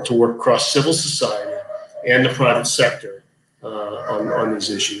important to work across civil society and the private sector on these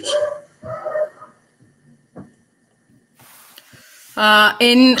issues.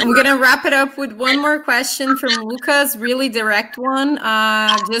 And we're going to wrap it up with one more question from Lucas, really direct one,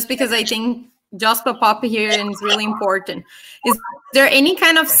 just because I think just pop up here and it's really important. Is there any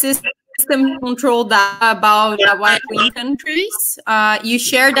kind of system control data about what countries? You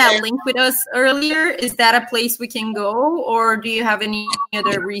shared that link with us earlier. Is that a place we can go, or do you have any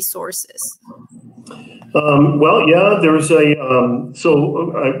other resources? Well, yeah, there's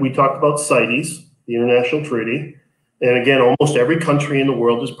we talked about CITES, the international treaty. And again, almost every country in the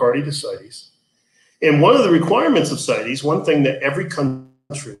world is party to CITES. And one of the requirements of CITES, one thing that every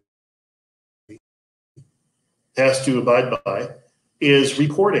country has to abide by is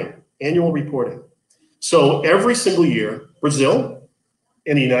reporting, annual reporting. So every single year, Brazil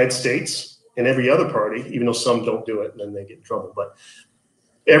and the United States and every other party, even though some don't do it and then they get in trouble, but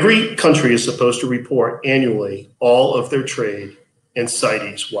every country is supposed to report annually all of their trade and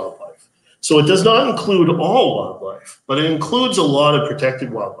CITES wildlife. So it does not include all wildlife, but it includes a lot of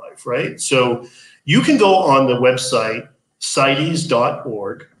protected wildlife, right? So you can go on the website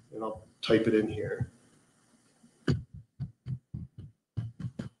CITES.org, and I'll type it in here.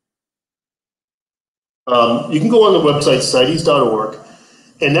 You can go on the website CITES.org,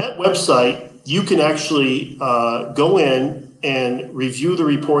 and that website, you can actually go in and review the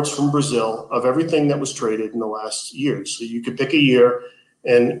reports from Brazil of everything that was traded in the last year. So you could pick a year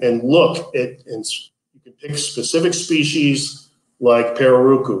and look at, and you can pick specific species like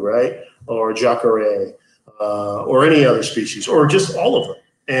Pirarucu, right? Or Jacaré, or any other species, or just all of them,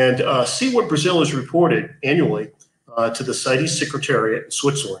 and see what Brazil has reported annually to the CITES Secretariat in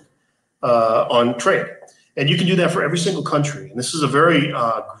Switzerland on trade. And you can do that for every single country. And this is a very,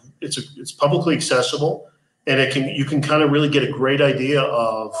 it's publicly accessible, and you can kind of really get a great idea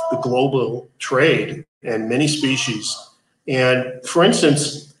of the global trade and many species. And for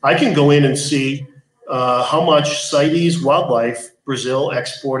instance, I can go in and see how much CITES wildlife Brazil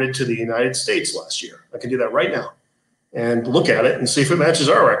exported to the United States last year. I can do that right now and look at it and see if it matches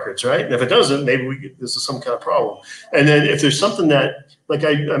our records, right? And if it doesn't, maybe this is some kind of problem. And then if there's something that, like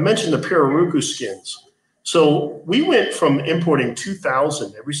I mentioned the Pirarucu skins. So we went from importing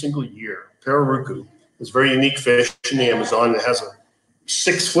 2,000 every single year. Pirarucu is a very unique fish in the Amazon. It has a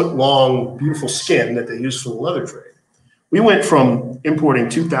 6-foot-long, beautiful skin that they use for the leather trade. We went from importing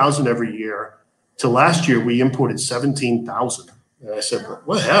 2,000 every year to last year we imported 17,000. And I said,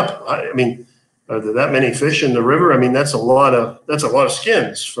 what happened? I mean, are there that many fish in the river? I mean, that's a lot of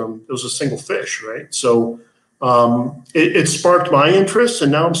skins from, it was a single fish, right? So it sparked my interest,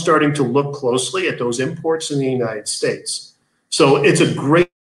 and now I'm starting to look closely at those imports in the United States. So it's a great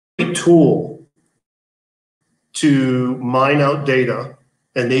tool to mine out data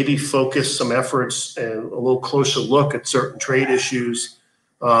and maybe focus some efforts and a little closer look at certain trade issues,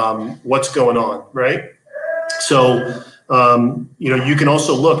 what's going on, right? So, you know, you can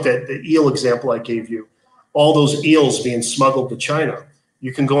also look at the eel example I gave you, all those eels being smuggled to China.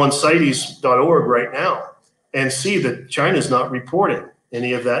 You can go on CITES.org right now and see that China's not reporting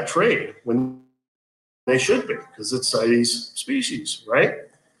any of that trade when they should be, because it's CITES species, right?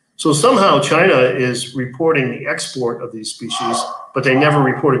 So somehow China is reporting the export of these species, but they never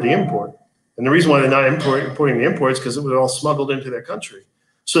reported the import. And the reason why they're not importing the import is because it was all smuggled into their country.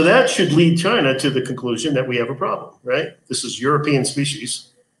 So that should lead China to the conclusion that we have a problem, right? This is European species.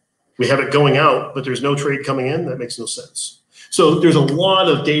 We have it going out, but there's no trade coming in. That makes no sense. So there's a lot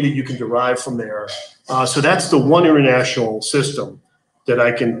of data you can derive from there. So that's the one international system that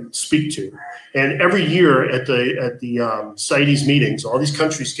I can speak to. And every year at the CITES meetings, all these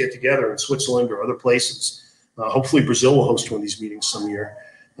countries get together in Switzerland or other places. Hopefully Brazil will host one of these meetings some year.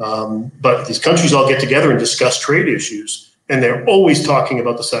 But these countries all get together and discuss trade issues, and they're always talking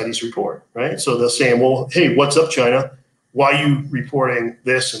about the CITES report, right? So they'll say, well, hey, what's up, China? Why are you reporting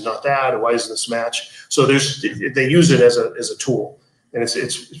this and not that? Or why isn't this match? So they use it as a tool. And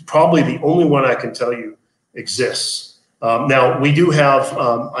it's probably the only one I can tell you exists. Now, we do have,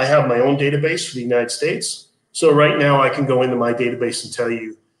 I have my own database for the United States. So right now I can go into my database and tell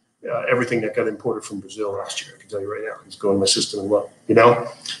you everything that got imported from Brazil last year. I can tell you right now. It's going in my system and look, you know.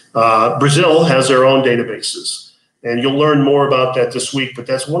 Brazil has their own databases. And you'll learn more about that this week. But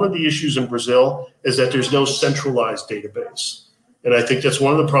that's one of the issues in Brazil, is that there's no centralized database. And I think that's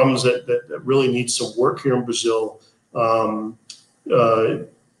one of the problems that really needs some work here in Brazil. For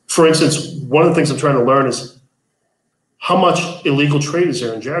instance, one of the things I'm trying to learn is how much illegal trade is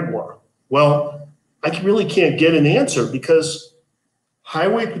there in jaguar? Well, I really can't get an answer because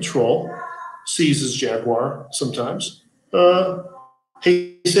Highway Patrol seizes jaguar sometimes.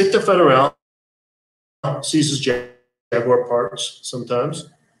 Receita Federal seizes jaguar parts sometimes.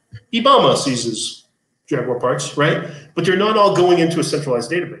 IBAMA seizes jaguar parts, right? But they're not all going into a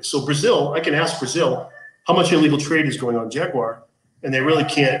centralized database. So Brazil, I can ask Brazil how much illegal trade is going on jaguar, and they really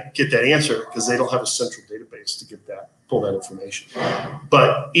can't get that answer because they don't have a central database to get that, pull that information.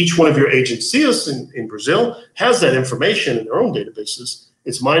 But each one of your agencies in Brazil has that information in their own databases.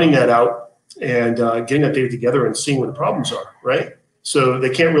 It's mining that out and getting that data together and seeing where the problems are, right? So they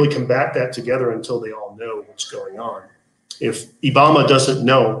can't really combat that together until they all know what's going on. If IBAMA doesn't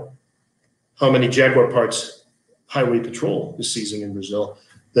know how many jaguar parts Highway Patrol is seizing in Brazil,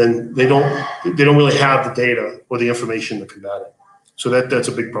 then they don't really have the data or the information to combat it. So that's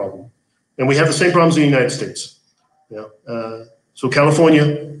a big problem. And we have the same problems in the United States. So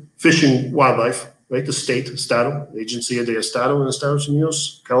California Fish and Wildlife, right? The state, Estado, Agencia de Estado en Estados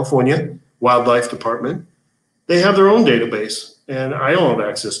Unidos, California Wildlife Department, they have their own database, and I don't have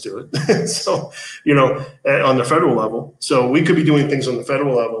access to it. So, you know, on the federal level. So we could be doing things on the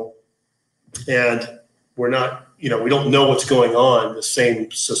federal level, and we're not, you know, we don't know what's going on. The same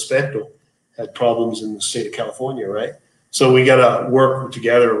suspecto had problems in the state of California, right? So we got to work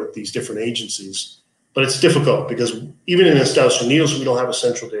together with these different agencies. But it's difficult because even in Estados Unidos, we don't have a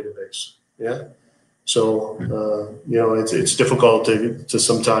central database. Yeah. So, you know, it's difficult to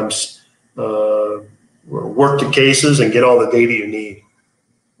sometimes work the cases and get all the data you need.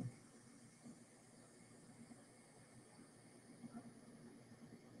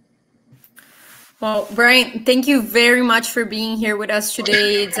 Well, Bryan, thank you very much for being here with us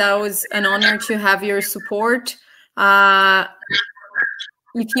today. It's always an honor to have your support.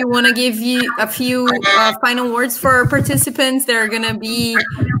 If you want to give you a few final words for our participants, they're going to be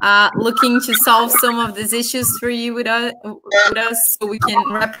looking to solve some of these issues for you with us so we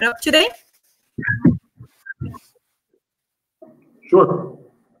can wrap it up today. Sure.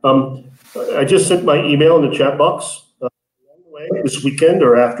 I just sent my email in the chat box this weekend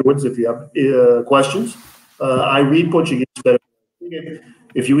or afterwards if you have questions. I read Portuguese better.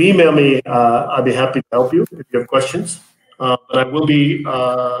 If you email me, I'd be happy to help you if you have questions. But I will be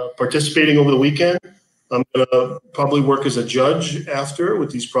participating over the weekend. I'm going to probably work as a judge after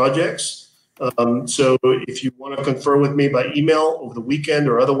with these projects. So if you want to confer with me by email over the weekend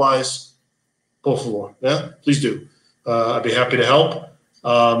or otherwise, por favor, yeah, please do. I'd be happy to help.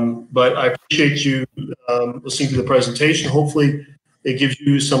 But I appreciate you listening to the presentation. Hopefully it gives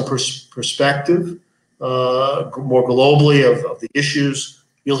you some perspective more globally of the issues.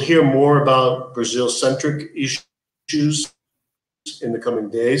 You'll hear more about Brazil-centric issues in the coming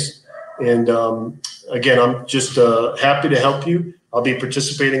days. And again, I'm just happy to help you. I'll be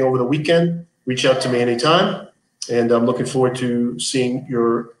participating over the weekend. Reach out to me anytime. And I'm looking forward to seeing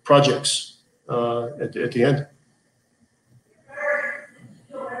your projects at the end.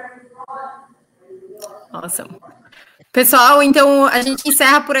 Awesome. Pessoal, então a gente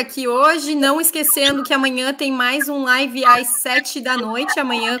encerra por aqui hoje, não esquecendo que amanhã tem mais um live às 7 da noite,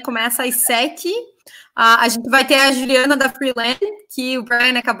 amanhã começa às 7. A gente vai ter a Juliana da Freeland, que o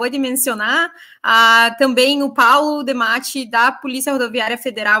Bryan acabou de mencionar, também o Paulo Demati, da Polícia Rodoviária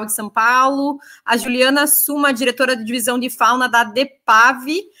Federal de São Paulo, a Juliana Suma, diretora de divisão de fauna da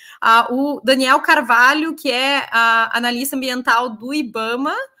DEPAV, o Daniel Carvalho, que é analista ambiental do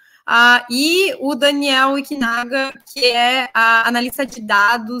IBAMA, e o Daniel Ikinaga, que é analista de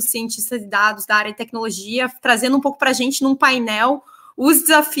dados, cientista de dados da área de tecnologia, trazendo um pouco para a gente num painel os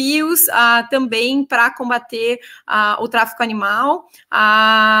desafios também para combater o tráfico animal.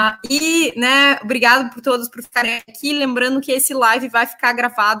 E, né, obrigado por todos por ficarem aqui. Lembrando que esse live vai ficar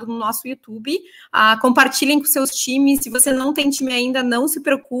gravado no nosso YouTube. Compartilhem com seus times. Se você não tem time ainda, não se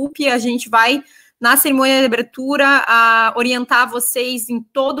preocupe. A gente vai na cerimônia de abertura, orientar vocês em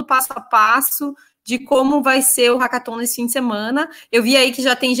todo o passo a passo de como vai ser o hackathon nesse fim de semana. Eu vi aí que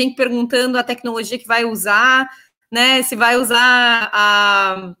já tem gente perguntando a tecnologia que vai usar, né? Se vai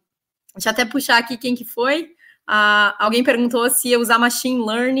usar deixa eu até puxar aqui quem que foi. Alguém perguntou se ia usar machine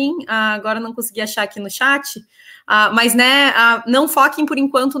learning, agora não consegui achar aqui no chat. Mas, né, não foquem por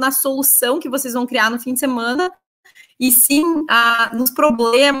enquanto na solução que vocês vão criar no fim de semana, e sim nos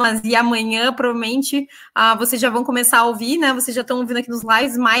problemas, e amanhã, provavelmente, vocês já vão começar a ouvir, né, vocês já estão ouvindo aqui nos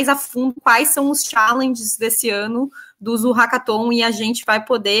lives mais a fundo quais são os challenges desse ano do ZOOHACKATHON, e a gente vai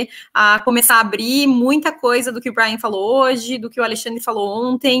poder começar a abrir muita coisa do que o Bryan falou hoje, do que o Alexandre falou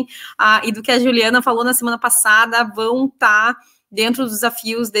ontem, e do que a Juliana falou na semana passada, vão estar dentro dos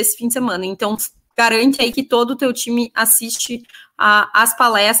desafios desse fim de semana. Então, garante aí que todo o teu time assiste as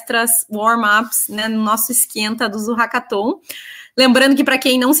palestras, warm-ups, né, no nosso esquenta do ZOOHACKATHON. Lembrando que, para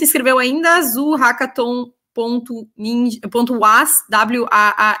quem não se inscreveu ainda,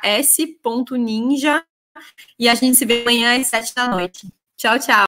 ZOOHACKATHON.was.ninja, e a gente se vê amanhã às 7 da noite. Tchau, tchau.